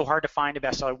 It's so hard to find a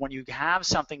bestseller. When you have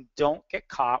something, don't get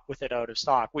caught with it out of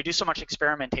stock. We do so much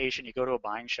experimentation. You go to a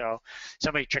buying show,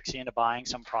 somebody tricks you into buying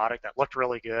some product that looked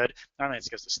really good. Normally it's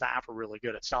because the staff are really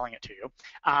good at selling it to you.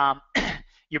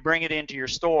 You bring it into your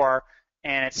store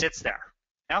and it sits there.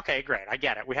 Okay, great, I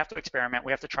get it. We have to experiment.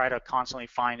 We have to try to constantly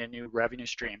find a new revenue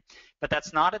stream. But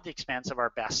that's not at the expense of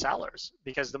our best sellers,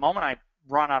 because the moment I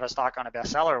run out of stock on a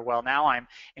bestseller, well, now I'm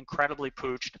incredibly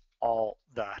pooched all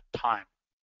the time.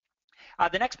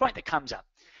 The next point that comes up,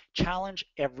 challenge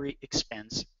every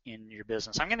expense in your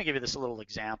business. I'm going to give you this little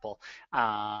example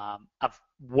of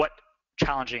what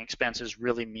challenging expenses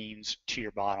really means to your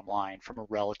bottom line from a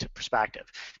relative perspective.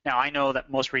 Now, I know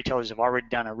that most retailers have already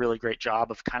done a really great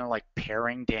job of kind of like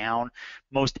paring down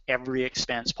most every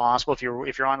expense possible. If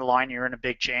you're on the line, you're in a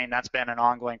big chain, that's been an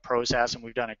ongoing process, and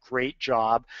we've done a great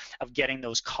job of getting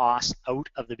those costs out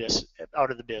of the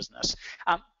business.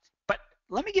 But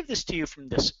let me give this to you from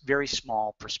this very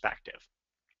small perspective.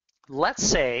 Let's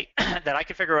say that I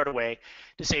could figure out a way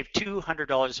to save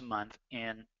 $200 a month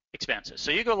in expenses.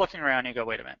 So you go looking around and you go,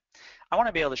 wait a minute, I want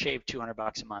to be able to shave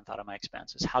 $200 a month out of my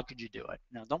expenses. How could you do it?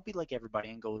 Now, don't be like everybody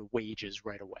and go to wages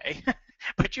right away,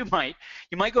 but you might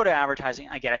go to advertising.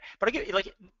 I get it, but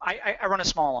I run a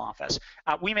small office.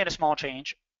 We made a small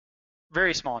change,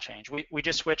 very small change. We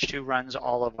just switched to runs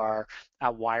all of our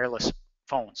wireless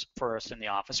phones for us in the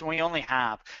office, and we only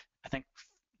have, I think,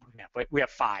 we have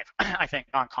 5, I think,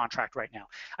 on contract right now.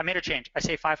 I made a change. I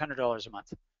save $500 a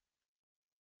month.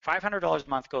 $500 a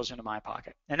month goes into my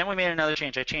pocket. And then we made another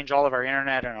change. I changed all of our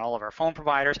internet and all of our phone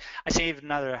providers. I saved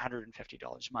another $150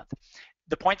 a month.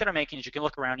 The point that I'm making is you can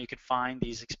look around, you can find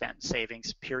these expense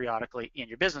savings periodically in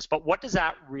your business. But what does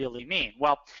that really mean?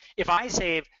 Well, if I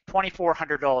save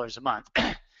 $2,400 a month,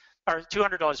 or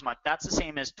 $200 a month, that's the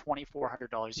same as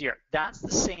 $2,400 a year. That's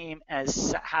the same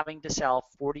as having to sell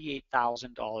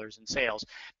 $48,000 in sales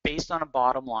based on a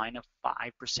bottom line of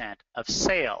 5% of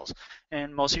sales.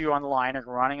 And most of you on the line are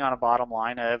running on a bottom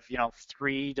line of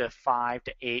 3 to 5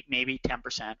 to 8, maybe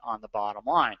 10% on the bottom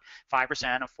line.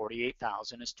 5% of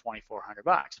 48,000 is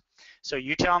 $2,400. So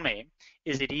you tell me,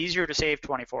 is it easier to save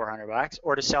 $2,400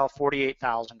 or to sell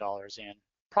 $48,000 in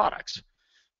products?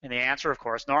 And the answer, of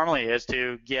course, normally is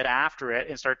to get after it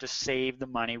and start to save the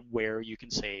money where you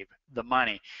can save the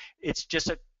money. It's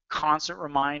just a constant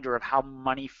reminder of how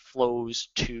money flows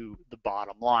to the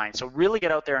bottom line. So really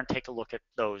get out there and take a look at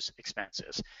those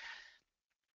expenses.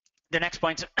 The next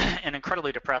point's an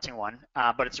incredibly depressing one,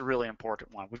 but it's a really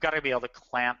important one. We've got to be able to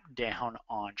clamp down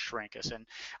on shrinkage. And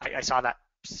I saw that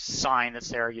sign that's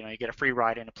there, you get a free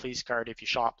ride in a police card if you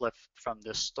shoplift from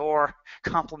this store,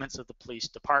 compliments of the police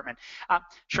department.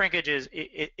 Shrinkage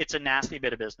it's a nasty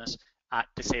bit of business,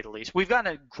 to say the least. We've done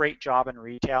a great job in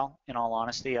retail, in all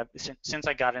honesty. Since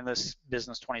I got in this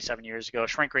business 27 years ago,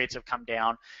 shrink rates have come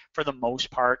down for the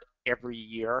most part every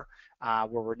year, where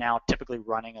we're now typically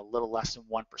running a little less than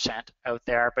 1% out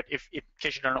there. But if in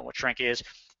case you don't know what shrink is,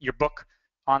 your book,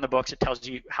 on the books, it tells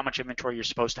you how much inventory you're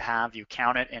supposed to have. You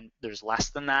count it, and there's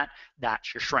less than that.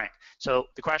 That's your shrink. So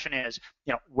the question is,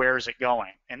 where is it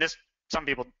going? And this, some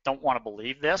people don't want to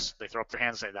believe this. They throw up their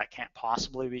hands and say that can't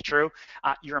possibly be true.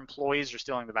 Your employees are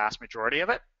stealing the vast majority of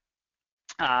it.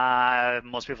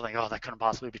 Most people think, oh, that couldn't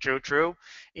possibly be true. True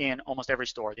in almost every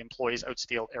store. The employees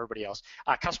outsteal everybody else.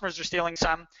 Customers are stealing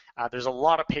some. There's a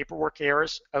lot of paperwork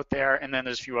errors out there, and then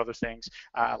there's a few other things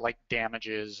like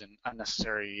damages and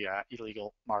unnecessary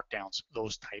illegal markdowns,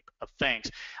 those type of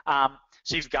things.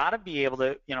 So you've got to be able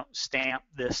to, stamp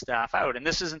this stuff out. And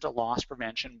this isn't a loss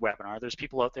prevention webinar. There's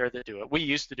people out there that do it. We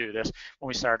used to do this when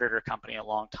we started our company a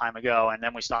long time ago, and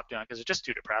then we stopped doing it because it's just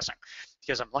too depressing.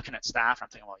 Because I'm looking at staff and I'm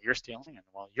thinking, well, you're stealing, and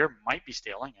well, you might be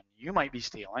stealing, and you might be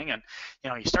stealing, and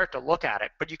you start to look at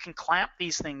it. But you can clamp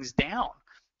these things down.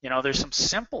 There's some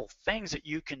simple things that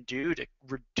you can do to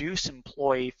reduce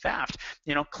employee theft.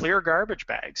 Clear garbage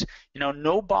bags.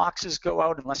 No boxes go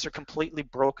out unless they're completely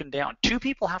broken down. Two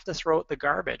people have to throw out the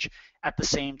garbage at the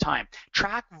same time.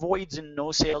 Track voids and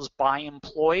no sales by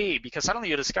employee, because suddenly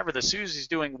you discover that Susie's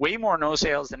doing way more no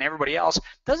sales than everybody else.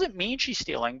 Doesn't mean she's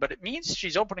stealing, but it means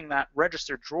she's opening that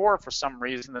registered drawer for some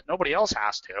reason that nobody else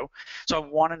has to. So I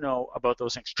want to know about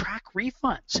those things. Track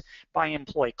refunds by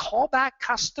employee. Call back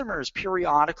customers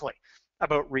periodically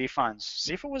about refunds.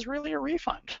 See if it was really a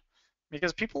refund,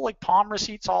 because people like palm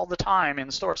receipts all the time in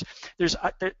stores. There's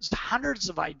hundreds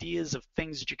of ideas of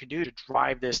things that you can do to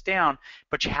drive this down,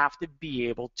 but you have to be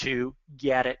able to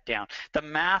get it down. The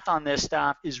math on this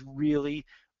stuff is really,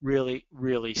 really,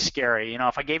 really scary.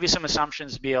 If I gave you some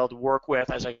assumptions to be able to work with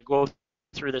as I go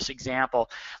through this example,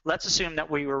 let's assume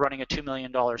that we were running a $2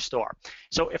 million store.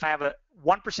 So if I have a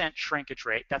 1% shrinkage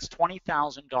rate, that's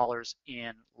 $20,000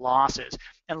 in losses.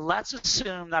 And let's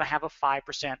assume that I have a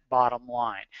 5% bottom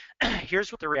line. Here's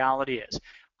what the reality is.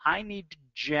 I need to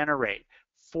generate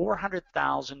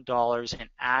 $400,000 in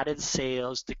added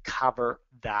sales to cover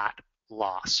that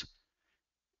loss.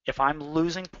 If I'm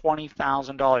losing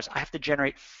 $20,000, I have to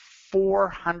generate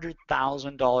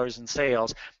 $400,000 in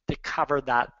sales to cover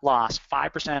that loss.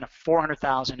 5% of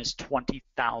 $400,000 is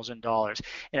 $20,000.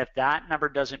 And if that number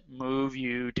doesn't move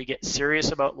you to get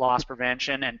serious about loss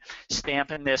prevention and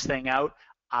stamping this thing out,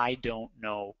 I don't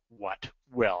know what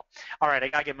will. All right, I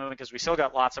gotta get moving because we still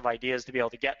got lots of ideas to be able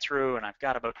to get through, and I've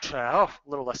got about a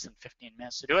little less than 15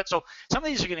 minutes to do it. So some of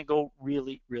these are gonna go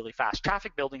really, really fast.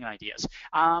 Traffic building ideas.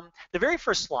 The very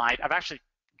first slide, I've actually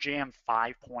jammed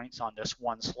 5 points on this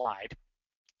one slide,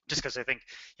 just because I think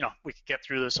we could get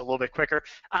through this a little bit quicker.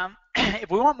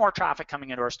 If we want more traffic coming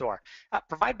into our store,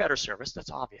 provide better service.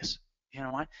 That's obvious. You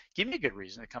know what? Give me a good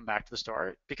reason to come back to the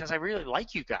store, because I really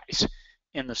like you guys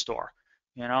in the store.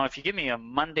 If you give me a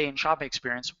mundane shopping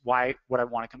experience, why would I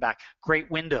want to come back?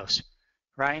 Great windows,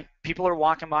 right? People are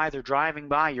walking by, they're driving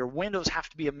by. Your windows have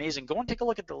to be amazing. Go and take a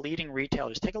look at the leading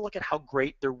retailers. Take a look at how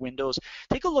great their windows.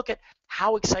 Take a look at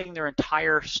how exciting their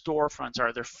entire storefronts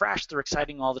are. They're fresh, they're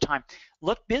exciting all the time.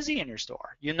 Look busy in your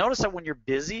store. You notice that when you're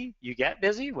busy, you get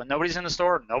busy. When nobody's in the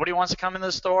store, nobody wants to come in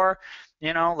the store.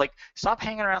 Stop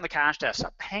hanging around the cash desk.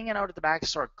 Stop hanging out at the back of the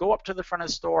store. Go up to the front of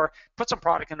the store, put some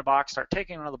product in the box, start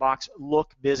taking it out of the box,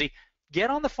 look busy. Get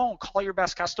on the phone, call your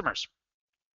best customers.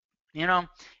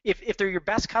 If they're your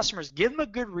best customers, give them a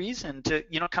good reason to,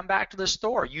 come back to the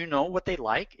store. You know what they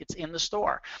like. It's in the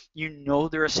store.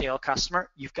 They're a sale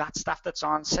customer. You've got stuff that's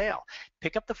on sale.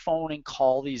 Pick up the phone and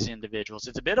call these individuals.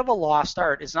 It's a bit of a lost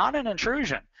art. It's not an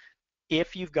intrusion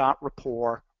if you've got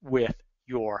rapport with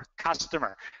your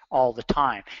customer all the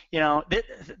time. The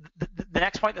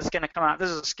next point that's going to come out, this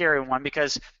is a scary one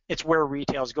because it's where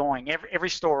retail is going. Every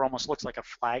store almost looks like a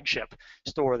flagship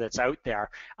store that's out there.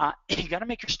 You got to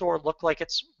make your store look like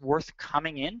it's worth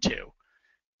coming into.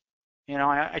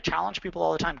 I challenge people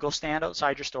all the time, go stand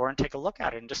outside your store and take a look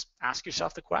at it and just ask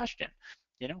yourself the question,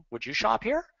 would you shop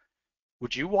here?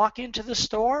 Would you walk into the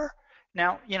store?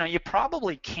 Now, you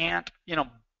probably can't,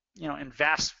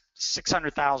 invest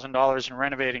 $600,000 in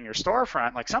renovating your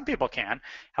storefront like some people can.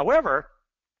 However,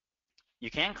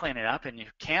 you can clean it up, and you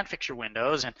can fix your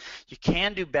windows, and you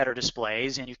can do better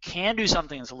displays, and you can do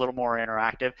something that's a little more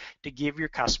interactive to give your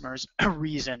customers a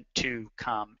reason to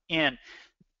come in.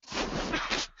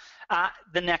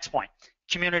 The next point,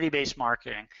 community-based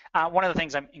marketing. One of the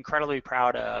things I'm incredibly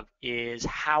proud of is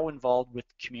how involved with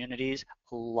communities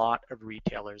a lot of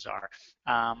retailers are.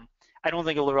 I don't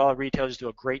think a lot of retailers do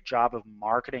a great job of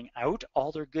marketing out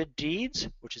all their good deeds,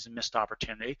 which is a missed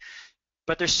opportunity.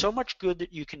 But there's so much good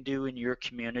that you can do in your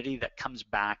community that comes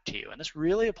back to you. And this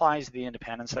really applies to the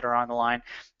independents that are on the line.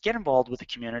 Get involved with the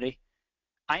community.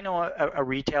 I know a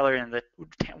retailer in the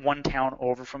one town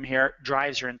over from here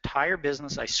drives her entire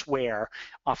business, I swear,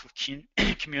 off of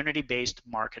community-based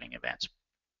marketing events.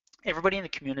 Everybody in the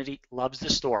community loves the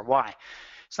store. Why?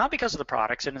 It's not because of the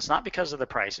products, and it's not because of the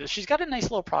prices. She's got a nice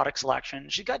little product selection.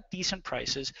 She's got decent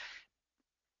prices.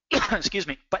 Excuse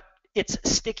me. But it's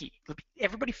sticky.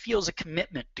 Everybody feels a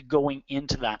commitment to going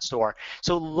into that store.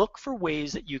 So look for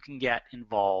ways that you can get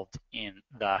involved in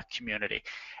the community.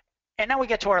 And now we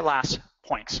get to our last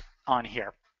points on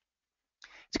here.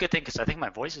 It's a good thing because I think my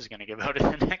voice is going to give out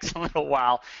in the next little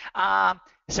while.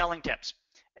 Selling tips.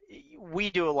 We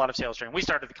do a lot of sales training. We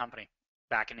started the company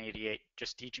back in '88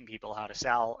 just teaching people how to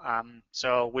sell.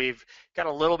 So we've got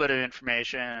a little bit of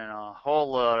information and a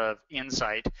whole lot of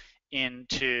insight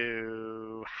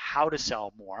into how to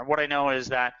sell more. What I know is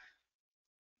that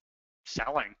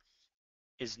selling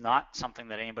is not something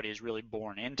that anybody is really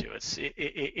born into.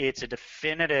 It's a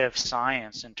definitive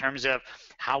science in terms of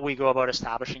how we go about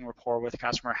establishing rapport with the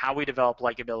customer, how we develop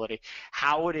likability,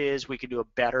 how it is we can do a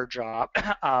better job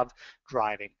of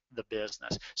driving the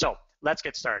business. So let's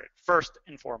get started. First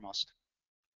and foremost,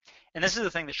 and this is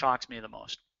the thing that shocks me the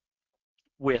most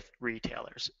with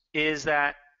retailers, is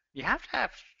that you have to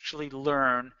actually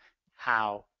learn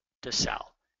how to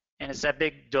sell. And it's that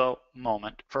big duh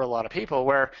moment for a lot of people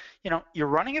where, you're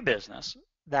running a business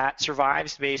that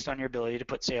survives based on your ability to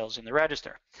put sales in the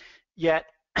register. Yet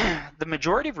the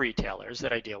majority of retailers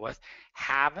that I deal with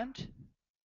haven't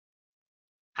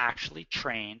actually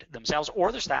trained themselves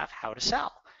or their staff how to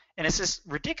sell. And it's this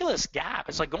ridiculous gap.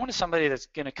 It's like going to somebody that's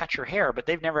going to cut your hair, but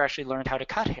they've never actually learned how to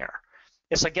cut hair.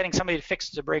 It's like getting somebody to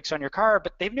fix the brakes on your car,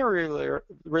 but they've never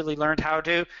really learned how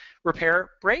to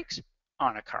repair brakes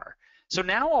on a car. So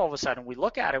now all of a sudden we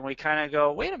look at it and we kind of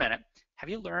go, wait a minute, have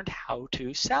you learned how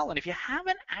to sell? And if you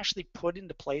haven't actually put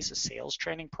into place a sales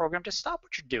training program, to stop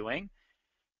what you're doing,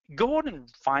 go out and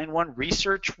find one,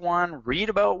 research one, read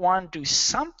about one, do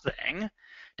something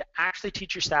to actually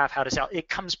teach your staff how to sell. It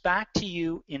comes back to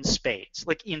you in spades,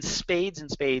 like in spades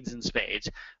and spades and spades.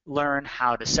 Learn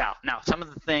how to sell. Now, some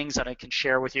of the things that I can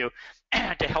share with you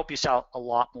to help you sell a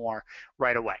lot more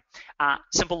right away.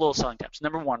 Simple little selling tips.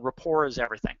 Number one, rapport is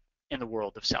everything in the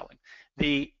world of selling.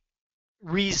 The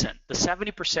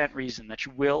 70% reason that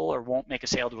you will or won't make a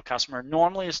sale to a customer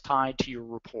normally is tied to your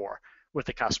rapport with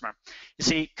the customer. You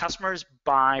see, customers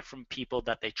buy from people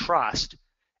that they trust,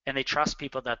 and they trust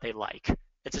people that they like.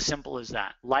 It's as simple as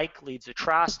that. Like leads to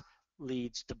trust,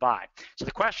 leads to buy. So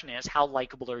the question is, how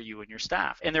likable are you and your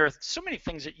staff? And there are so many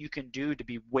things that you can do to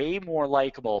be way more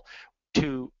likable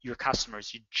to your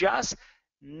customers. You just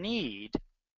need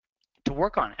to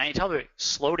work on it. And I tell you,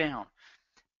 slow down.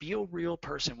 Be a real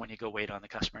person when you go wait on the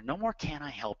customer. No more can I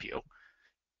help you.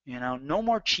 No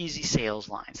more cheesy sales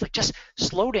lines. Like, just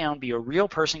slow down, be a real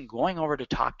person going over to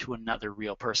talk to another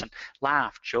real person.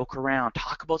 Laugh, joke around,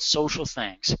 talk about social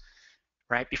things,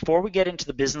 right? Before we get into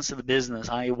the business of the business,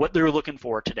 what they're looking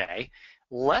for today,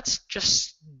 let's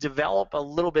just develop a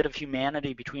little bit of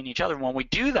humanity between each other. When we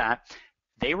do that,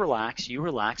 they relax, you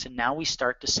relax, and now we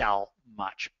start to sell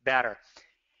much better.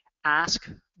 Ask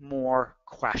more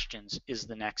questions is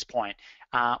the next point.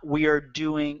 We are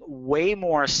doing way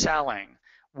more selling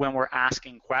when we're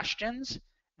asking questions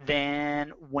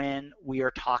than when we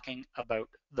are talking about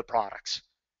the products.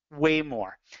 Way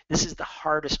more. This is the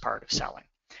hardest part of selling.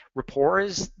 Rapport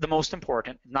is the most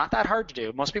important. Not that hard to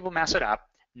do. Most people mess it up.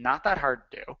 Not that hard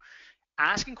to do.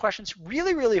 Asking questions,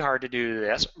 really, really hard to do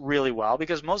this really well,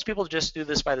 because most people just do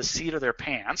this by the seat of their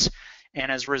pants,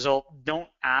 and as a result, don't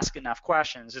ask enough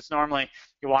questions. It's normally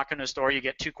you walk into a store, you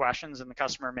get 2 questions, and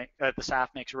the staff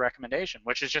makes a recommendation,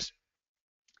 which is just,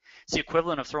 it's the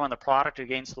equivalent of throwing the product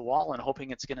against the wall and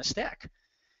hoping it's going to stick.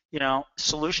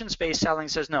 Solutions-based selling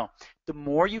says no. The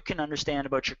more you can understand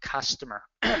about your customer,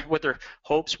 what their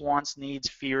hopes, wants, needs,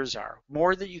 fears are,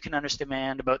 more that you can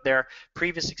understand about their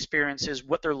previous experiences,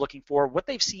 what they're looking for, what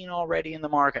they've seen already in the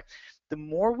market, the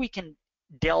more we can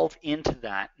delve into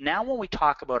that. Now when we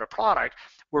talk about a product,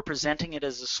 we're presenting it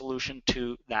as a solution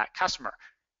to that customer.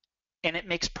 And it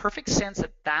makes perfect sense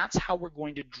that that's how we're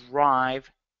going to drive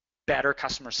better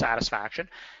customer satisfaction,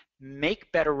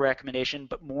 make better recommendation,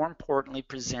 but more importantly,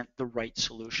 present the right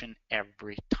solution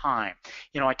every time.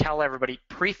 I tell everybody,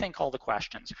 pre-think all the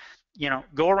questions.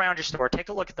 Go around your store, take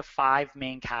a look at the 5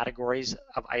 main categories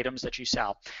of items that you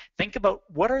sell. Think about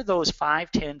what are those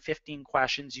 5, 10, 15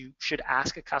 questions you should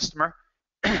ask a customer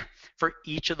for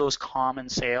each of those common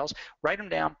sales. Write them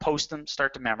down, post them,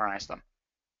 start to memorize them.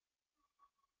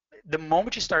 The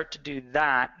moment you start to do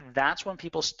that, that's when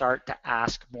people start to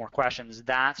ask more questions.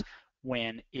 That's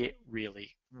when it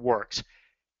really works.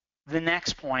 The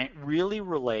next point really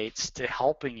relates to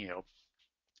helping you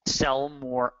sell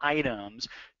more items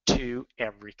to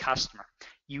every customer.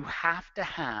 You have to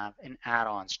have an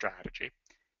add-on strategy.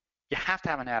 You have to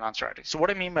have an add-on strategy. So what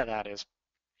I mean by that is,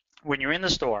 when you're in the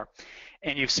store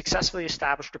and you've successfully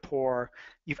established rapport,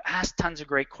 you've asked tons of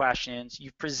great questions,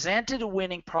 you've presented a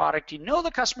winning product, you know the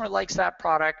customer likes that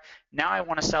product, now I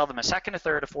want to sell them a second, a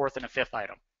third, a fourth, and a fifth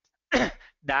item.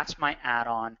 That's my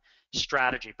add-on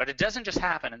strategy. But it doesn't just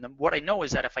happen. And what I know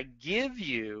is that if I give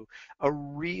you a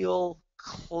real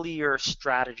clear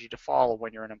strategy to follow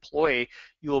when you're an employee,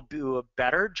 you'll do a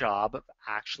better job of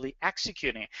actually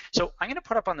executing it. So I'm going to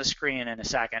put up on the screen in a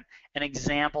second an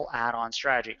example add-on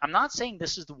strategy. I'm not saying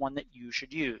this is the one that you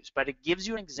should use, but it gives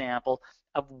you an example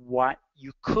of what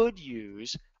you could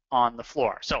use on the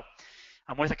floor. So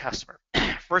I'm with a customer.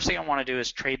 First thing I want to do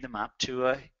is trade them up to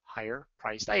a higher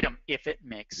priced item if it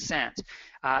makes sense.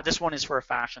 This one is for a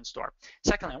fashion store.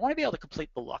 Secondly, I want to be able to complete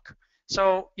the look.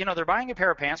 So, you know, they're buying a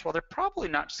pair of pants. Well, they're probably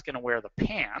not just going to wear the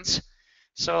pants.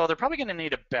 So they're probably going to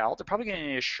need a belt. They're probably going to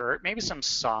need a shirt, maybe some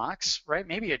socks, right?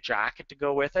 Maybe a jacket to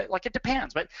go with it. Like, it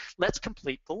depends, but let's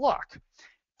complete the look.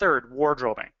 Third,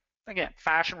 wardrobing. Again,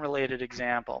 fashion-related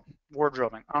example,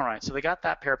 wardrobing. All right, so they got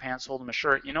that pair of pants, sold them a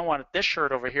shirt. You know what? This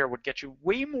shirt over here would get you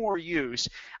way more use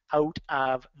out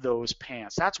of those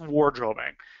pants. That's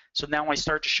wardrobing. So now I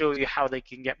start to show you how they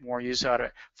can get more use out of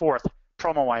it. Fourth,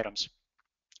 promo items.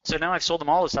 So now I've sold them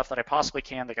all the stuff that I possibly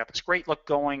can. They got this great look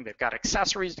going. They've got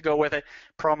accessories to go with it.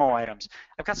 Promo items.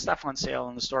 I've got stuff on sale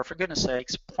in the store. For goodness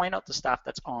sakes, point out the stuff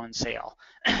that's on sale.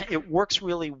 It works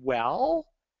really well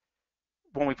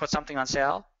when we put something on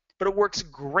sale, but it works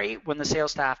great when the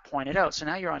sales staff point it out. So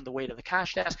now you're on the way to the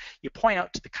cash desk. You point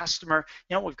out to the customer,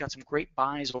 you know, we've got some great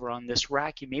buys over on this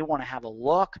rack. You may want to have a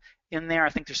look in there. I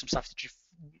think there's some stuff that you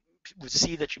would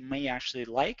see that you may actually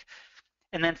like.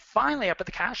 And then finally, up at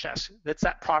the cash desk, that's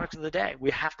that product of the day.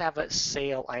 We have to have a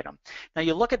sale item. Now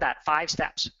you look at that 5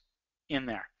 steps in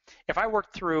there. If I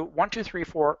work through 1, 2, 3,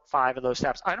 4, 5 of those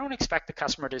steps, I don't expect the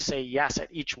customer to say yes at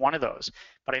each one of those.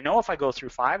 But I know if I go through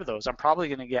 5 of those, I'm probably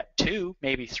going to get 2,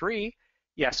 maybe 3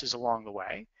 yeses along the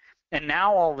way. And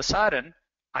now all of a sudden,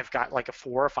 I've got like a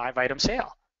 4 or 5 item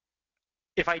sale.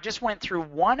 If I just went through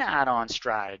one add-on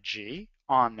strategy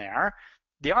on there,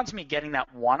 the odds of me getting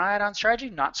that one add-on strategy,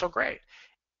 not so great.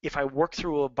 If I work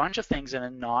through a bunch of things in a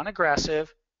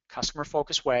non-aggressive,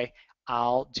 customer-focused way,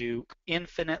 I'll do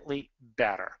infinitely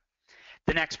better.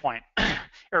 The next point,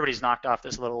 everybody's knocked off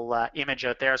this little image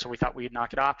out there, so we thought we'd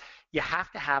knock it off. You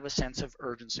have to have a sense of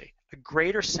urgency, a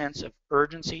greater sense of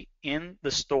urgency in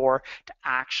the store to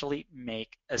actually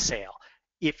make a sale.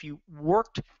 If you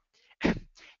worked,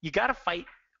 you got to fight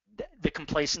the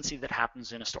complacency that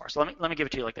happens in a store. So let me give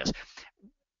it to you like this.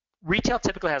 Retail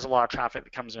typically has a lot of traffic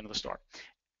that comes into the store.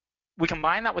 We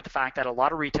combine that with the fact that a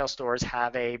lot of retail stores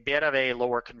have a bit of a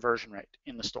lower conversion rate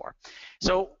in the store.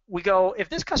 So we go, if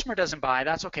this customer doesn't buy,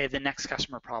 that's okay, the next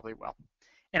customer probably will.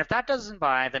 And if that doesn't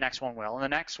buy, the next one will, and the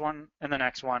next one, and the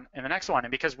next one, and the next one,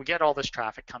 and because we get all this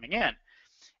traffic coming in.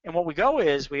 And what we go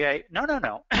is, we say, no,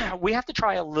 we have to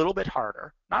try a little bit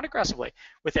harder, not aggressively,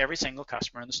 with every single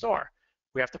customer in the store.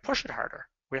 We have to push it harder.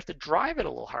 We have to drive it a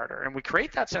little harder. And we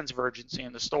create that sense of urgency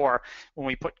in the store when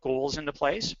we put goals into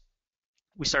place.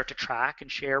 We start to track and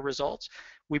share results.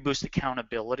 We boost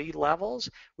accountability levels.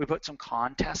 We put some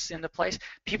contests into place.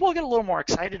 People get a little more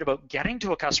excited about getting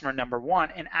to a customer number one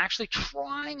and actually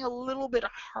trying a little bit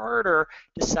harder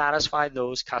to satisfy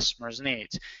those customers'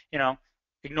 needs. You know,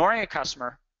 ignoring a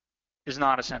customer is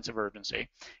not a sense of urgency.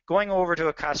 Going over to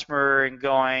a customer and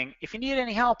going, if you need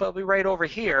any help, I'll be right over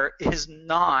here, is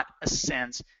not a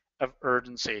sense of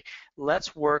urgency.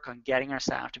 Let's work on getting our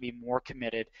staff to be more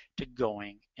committed to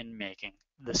going and making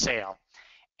the sale.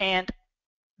 And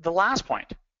the last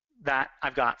point that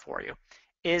I've got for you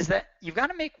is that you've got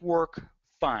to make work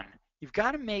fun. You've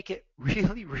got to make it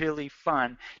really, really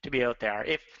fun to be out there.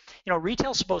 If, you know,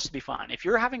 retail's supposed to be fun. If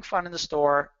you're having fun in the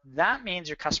store, that means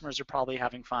your customers are probably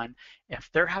having fun. If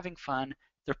they're having fun,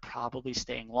 they're probably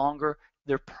staying longer.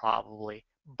 They're probably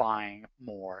buying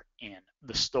more in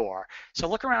the store. So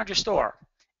look around your store.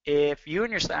 If you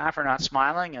and your staff are not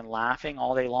smiling and laughing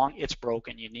all day long, it's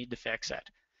broken. You need to fix it,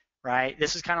 right?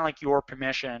 This is kind of like your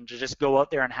permission to just go out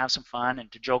there and have some fun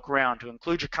and to joke around, to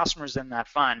include your customers in that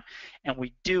fun. And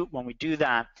when we do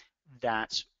that,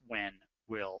 that's when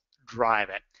we'll drive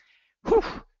it. Whew,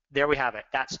 there we have it.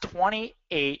 That's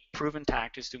 28 proven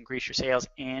tactics to increase your sales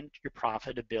and your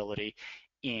profitability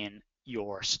in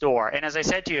your store. And as I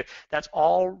said to you, that's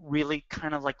all really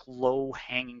kind of like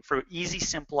low-hanging fruit, easy,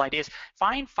 simple ideas.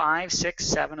 Find 5, 6,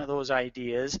 7 of those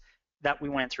ideas that we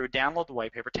went through, download the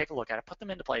white paper, take a look at it, put them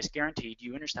into place. Guaranteed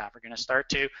you and your staff are going to start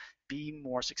to be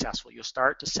more successful. You'll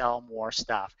start to sell more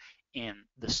stuff in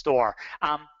the store.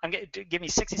 Give me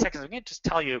 60 seconds. I'm going to just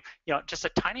tell you, just a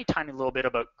tiny little bit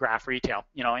about Graff Retail,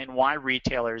 and why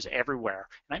retailers everywhere,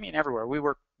 and I mean everywhere, we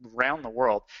work around the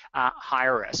world,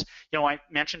 hire us. I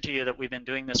mentioned to you that we've been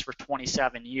doing this for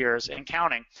 27 years and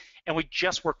counting, and we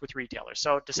just work with retailers.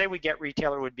 So to say we get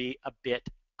retailer would be a bit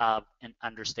of an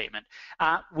understatement.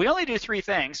 We only do 3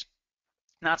 things,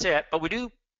 and that's it, but we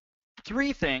do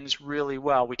 3 things really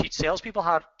well. We teach salespeople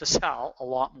how to sell a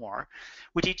lot more.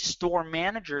 We teach store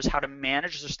managers how to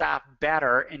manage their staff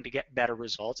better and to get better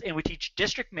results. And we teach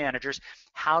district managers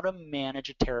how to manage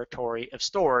a territory of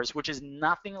stores, which is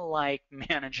nothing like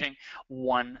managing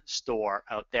one store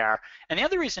out there. And the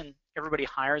other reason everybody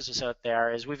hires us out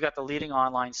there is we've got the leading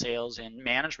online sales and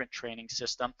management training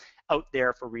system out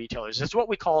there for retailers. It's what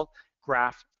we call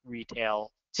Graff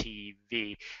Retail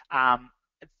TV.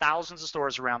 Thousands of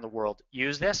stores around the world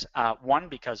use this. 1,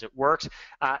 because it works.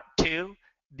 2,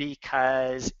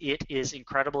 because it is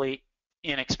incredibly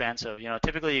inexpensive.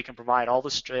 Typically you can provide all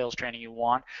the sales training you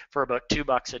want for about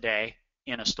 $2 a day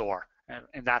in a store.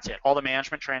 And that's it. All the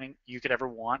management training you could ever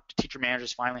want to teach your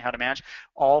managers finally how to manage,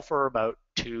 all for about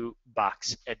 $2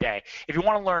 a day. If you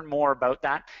want to learn more about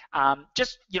that,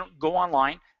 just go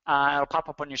online. It'll pop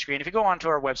up on your screen. If you go onto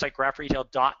our website,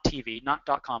 graffretail.tv, not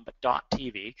 .com, but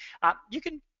 .tv, you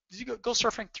can go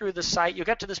surfing through the site. You'll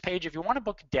get to this page. If you want to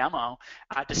book a demo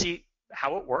to see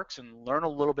how it works and learn a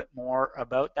little bit more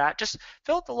about that, just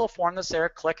fill out the little form that's there,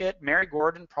 click it. Mary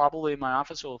Gordon, probably in my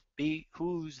office, will be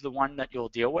who's the one that you'll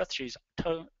deal with. She's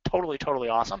totally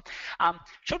awesome.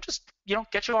 She'll just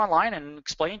get you online and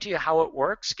explain to you how it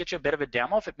works, get you a bit of a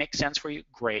demo. If it makes sense for you,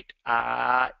 great.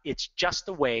 It's just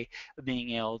a way of being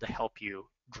able to help you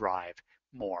drive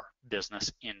more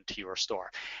business into your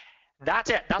store.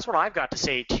 That's it. That's what I've got to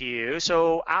say to you.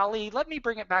 So, Ali, let me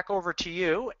bring it back over to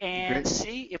you and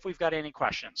see if we've got any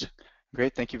questions.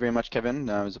 Great. Thank you very much, Kevin.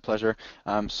 It was a pleasure.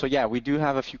 So yeah, we do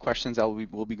have a few questions that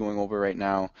we'll be going over right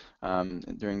now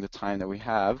during the time that we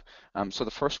have. So the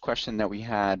first question that we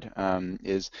had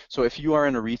is, so if you are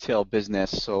in a retail business,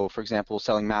 so for example,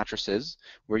 selling mattresses,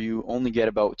 where you only get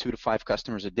about 2 to 5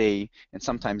 customers a day and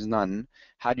sometimes none,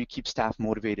 how do you keep staff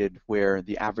motivated where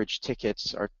the average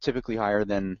tickets are typically higher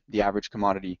than the average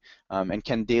commodity? And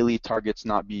can daily targets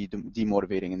not be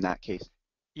demotivating in that case?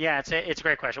 Yeah, it's a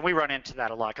great question. We run into that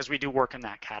a lot because we do work in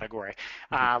that category.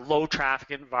 Low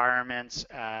traffic environments,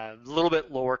 a little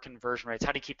bit lower conversion rates.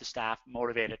 How do you keep the staff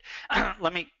motivated?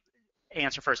 Let me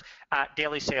answer first.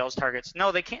 Daily sales targets.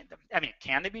 No, they can't. I mean,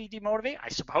 can they be demotivating? I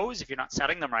suppose if you're not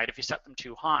setting them right, if you set them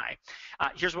too high.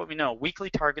 Here's what we know. Weekly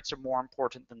targets are more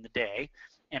important than the day,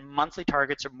 and monthly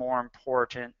targets are more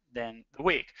important than the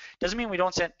week. Doesn't mean we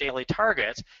don't set daily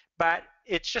targets, but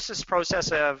it's just this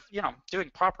process of, doing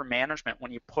proper management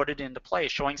when you put it into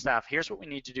place, showing staff, here's what we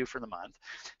need to do for the month.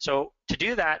 So to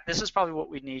do that, this is probably what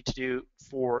we need to do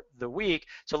for the week.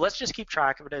 So let's just keep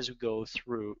track of it as we go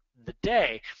through the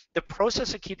day. The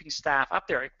process of keeping staff up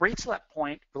there, it relates to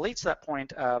that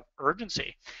point of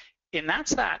urgency. And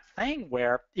that's that thing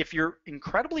where if you're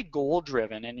incredibly goal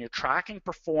driven and you're tracking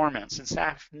performance and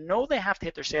staff know they have to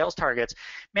hit their sales targets,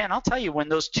 man, I'll tell you, when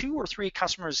those 2 or 3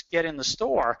 customers get in the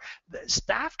store, the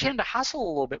staff tend to hustle a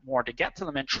little bit more to get to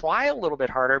them and try a little bit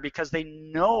harder because they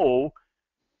know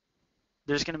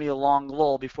there's going to be a long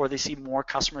lull before they see more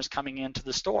customers coming into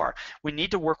the store. We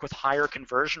need to work with higher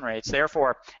conversion rates.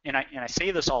 Therefore, and I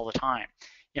say this all the time,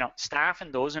 staff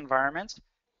in those environments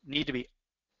need to be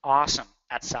awesome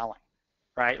at selling,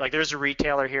 right? Like there's a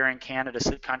retailer here in Canada,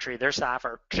 Sleep Country, their staff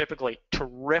are typically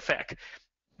terrific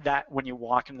that when you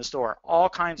walk in the store, all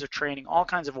kinds of training, all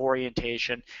kinds of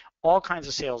orientation, all kinds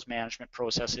of sales management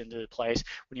process into place.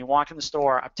 When you walk in the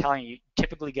store, I'm telling you, you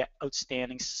typically get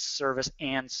outstanding service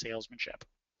and salesmanship.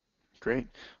 Great,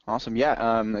 awesome. Yeah,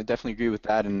 I definitely agree with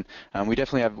that, and we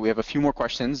have a few more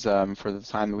questions for the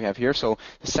time that we have here. So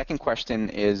the second question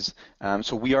is,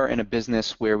 so we are in a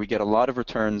business where we get a lot of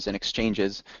returns and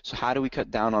exchanges. So how do we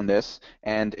cut down on this?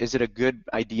 And is it a good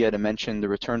idea to mention the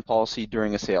return policy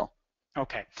during a sale?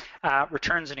 Okay,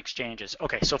 returns and exchanges.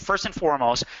 Okay, so first and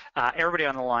foremost, everybody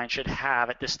on the line should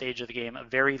have at this stage of the game a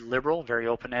very liberal, very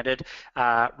open-ended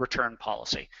return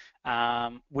policy.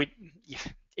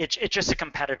 It's just a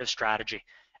competitive strategy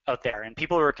out there, and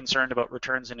people who are concerned about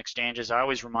returns and exchanges, I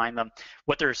always remind them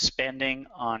what they're spending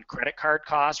on credit card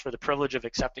costs for the privilege of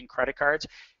accepting credit cards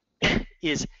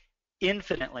is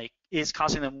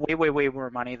costing them way more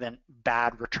money than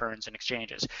bad returns and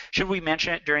exchanges. Should we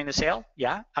mention it during the sale?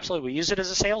 Yeah, absolutely. We use it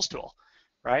as a sales tool,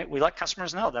 right? We let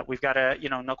customers know that we've got a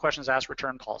no questions asked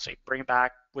return policy. Bring it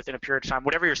back within a period of time,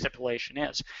 whatever your stipulation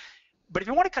is. But if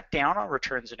you want to cut down on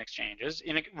returns and exchanges,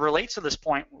 and it relates to this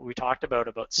point we talked about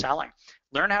selling,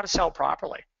 learn how to sell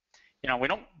properly. We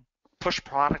don't push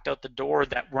product out the door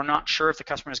that we're not sure if the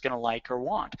customer is going to like or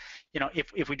want.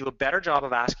 If we do a better job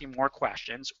of asking more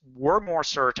questions, we're more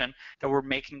certain that we're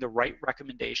making the right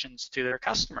recommendations to their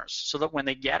customers so that when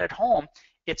they get it home,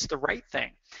 it's the right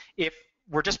thing. If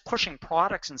we're just pushing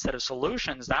products instead of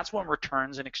solutions, that's when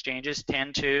returns and exchanges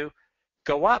tend to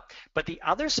go up. But the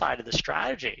other side of the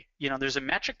strategy, there's a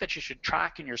metric that you should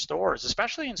track in your stores,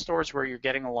 especially in stores where you're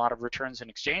getting a lot of returns and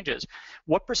exchanges.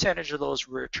 What percentage of those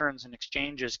returns and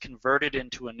exchanges converted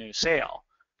into a new sale?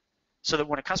 So that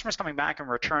when a customer's coming back and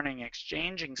returning,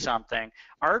 exchanging something,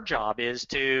 our job is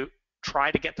to try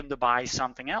to get them to buy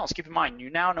something else. Keep in mind, you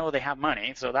now know they have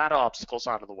money, so that obstacle's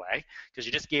out of the way because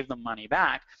you just gave them money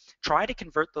back. Try to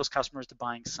convert those customers to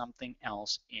buying something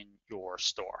else in your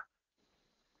store.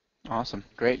 Awesome,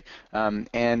 great. And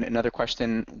another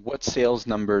question, what sales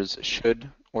numbers should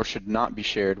or should not be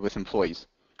shared with employees?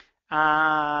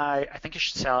 I think you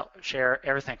should share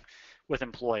everything with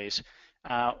employees.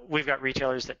 We've got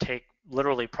retailers that take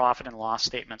literally profit and loss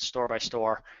statements store by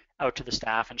store out to the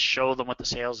staff and show them what the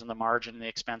sales and the margin and the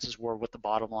expenses were, what the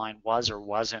bottom line was or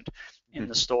wasn't in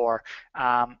the store.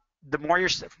 The more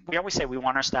we always say we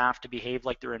want our staff to behave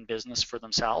like they're in business for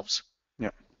themselves.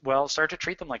 Yeah. Well, start to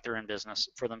treat them like they're in business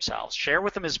for themselves. Share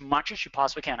with them as much as you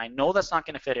possibly can. I know that's not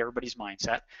going to fit everybody's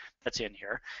mindset that's in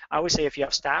here. I always say if you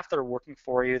have staff that are working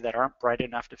for you that aren't bright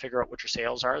enough to figure out what your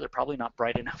sales are, they're probably not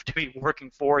bright enough to be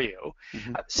working for you.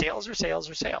 Sales are sales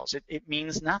are sales. It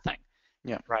means nothing,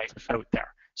 right, out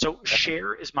there. So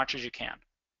share as much as you can.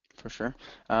 For sure.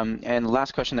 And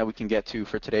last question that we can get to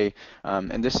for today,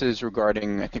 and this is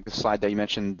regarding, I think, the slide that you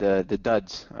mentioned, the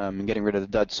duds, and getting rid of the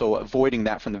duds. So avoiding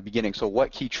that from the beginning. So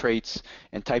what key traits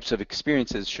and types of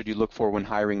experiences should you look for when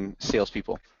hiring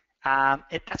salespeople?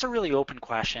 That's a really open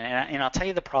question, and I'll tell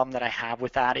you the problem that I have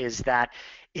with that is that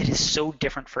it is so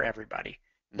different for everybody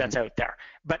that's out there.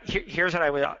 But here's what I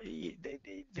would,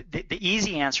 the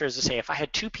easy answer is to say if I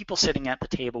had two people sitting at the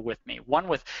table with me, one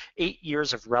with 8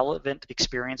 years of relevant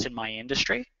experience in my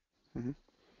industry and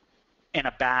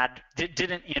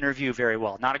didn't interview very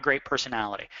well, not a great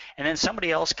personality, and then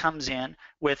somebody else comes in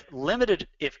with limited,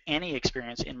 if any,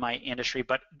 experience in my industry,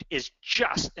 but is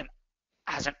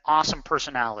has an awesome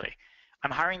personality.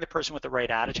 I'm hiring the person with the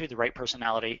right attitude, the right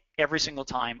personality every single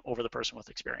time over the person with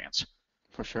experience.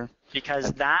 For sure.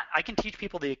 Because I can teach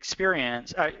people the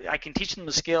experience, I can teach them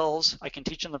the skills, I can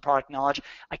teach them the product knowledge,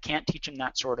 I can't teach them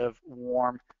that sort of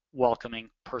warm, welcoming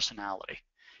personality.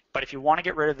 But if you want to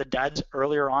get rid of the duds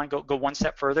earlier on, go one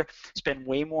step further, spend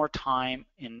way more time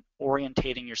in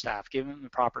orientating your staff, giving them the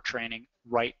proper training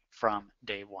right from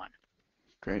day one.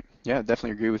 Great. Yeah,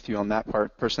 definitely agree with you on that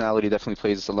part. Personality definitely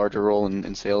plays a larger role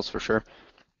in sales for sure.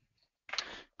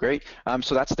 Great.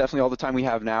 So that's definitely all the time we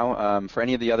have now. For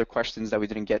any of the other questions that we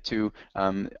didn't get to,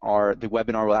 the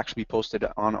webinar will actually be posted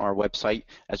on our website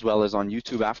as well as on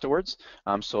YouTube afterwards.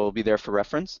 So it'll be there for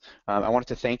reference. I wanted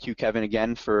to thank you, Kevin,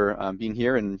 again for being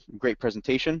here and great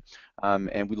presentation.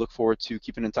 And we look forward to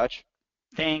keeping in touch.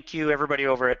 Thank you, everybody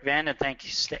over at Venn, and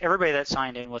thanks to everybody that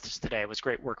signed in with us today. It was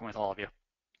great working with all of you.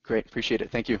 Great. Appreciate it.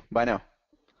 Thank you. Bye now.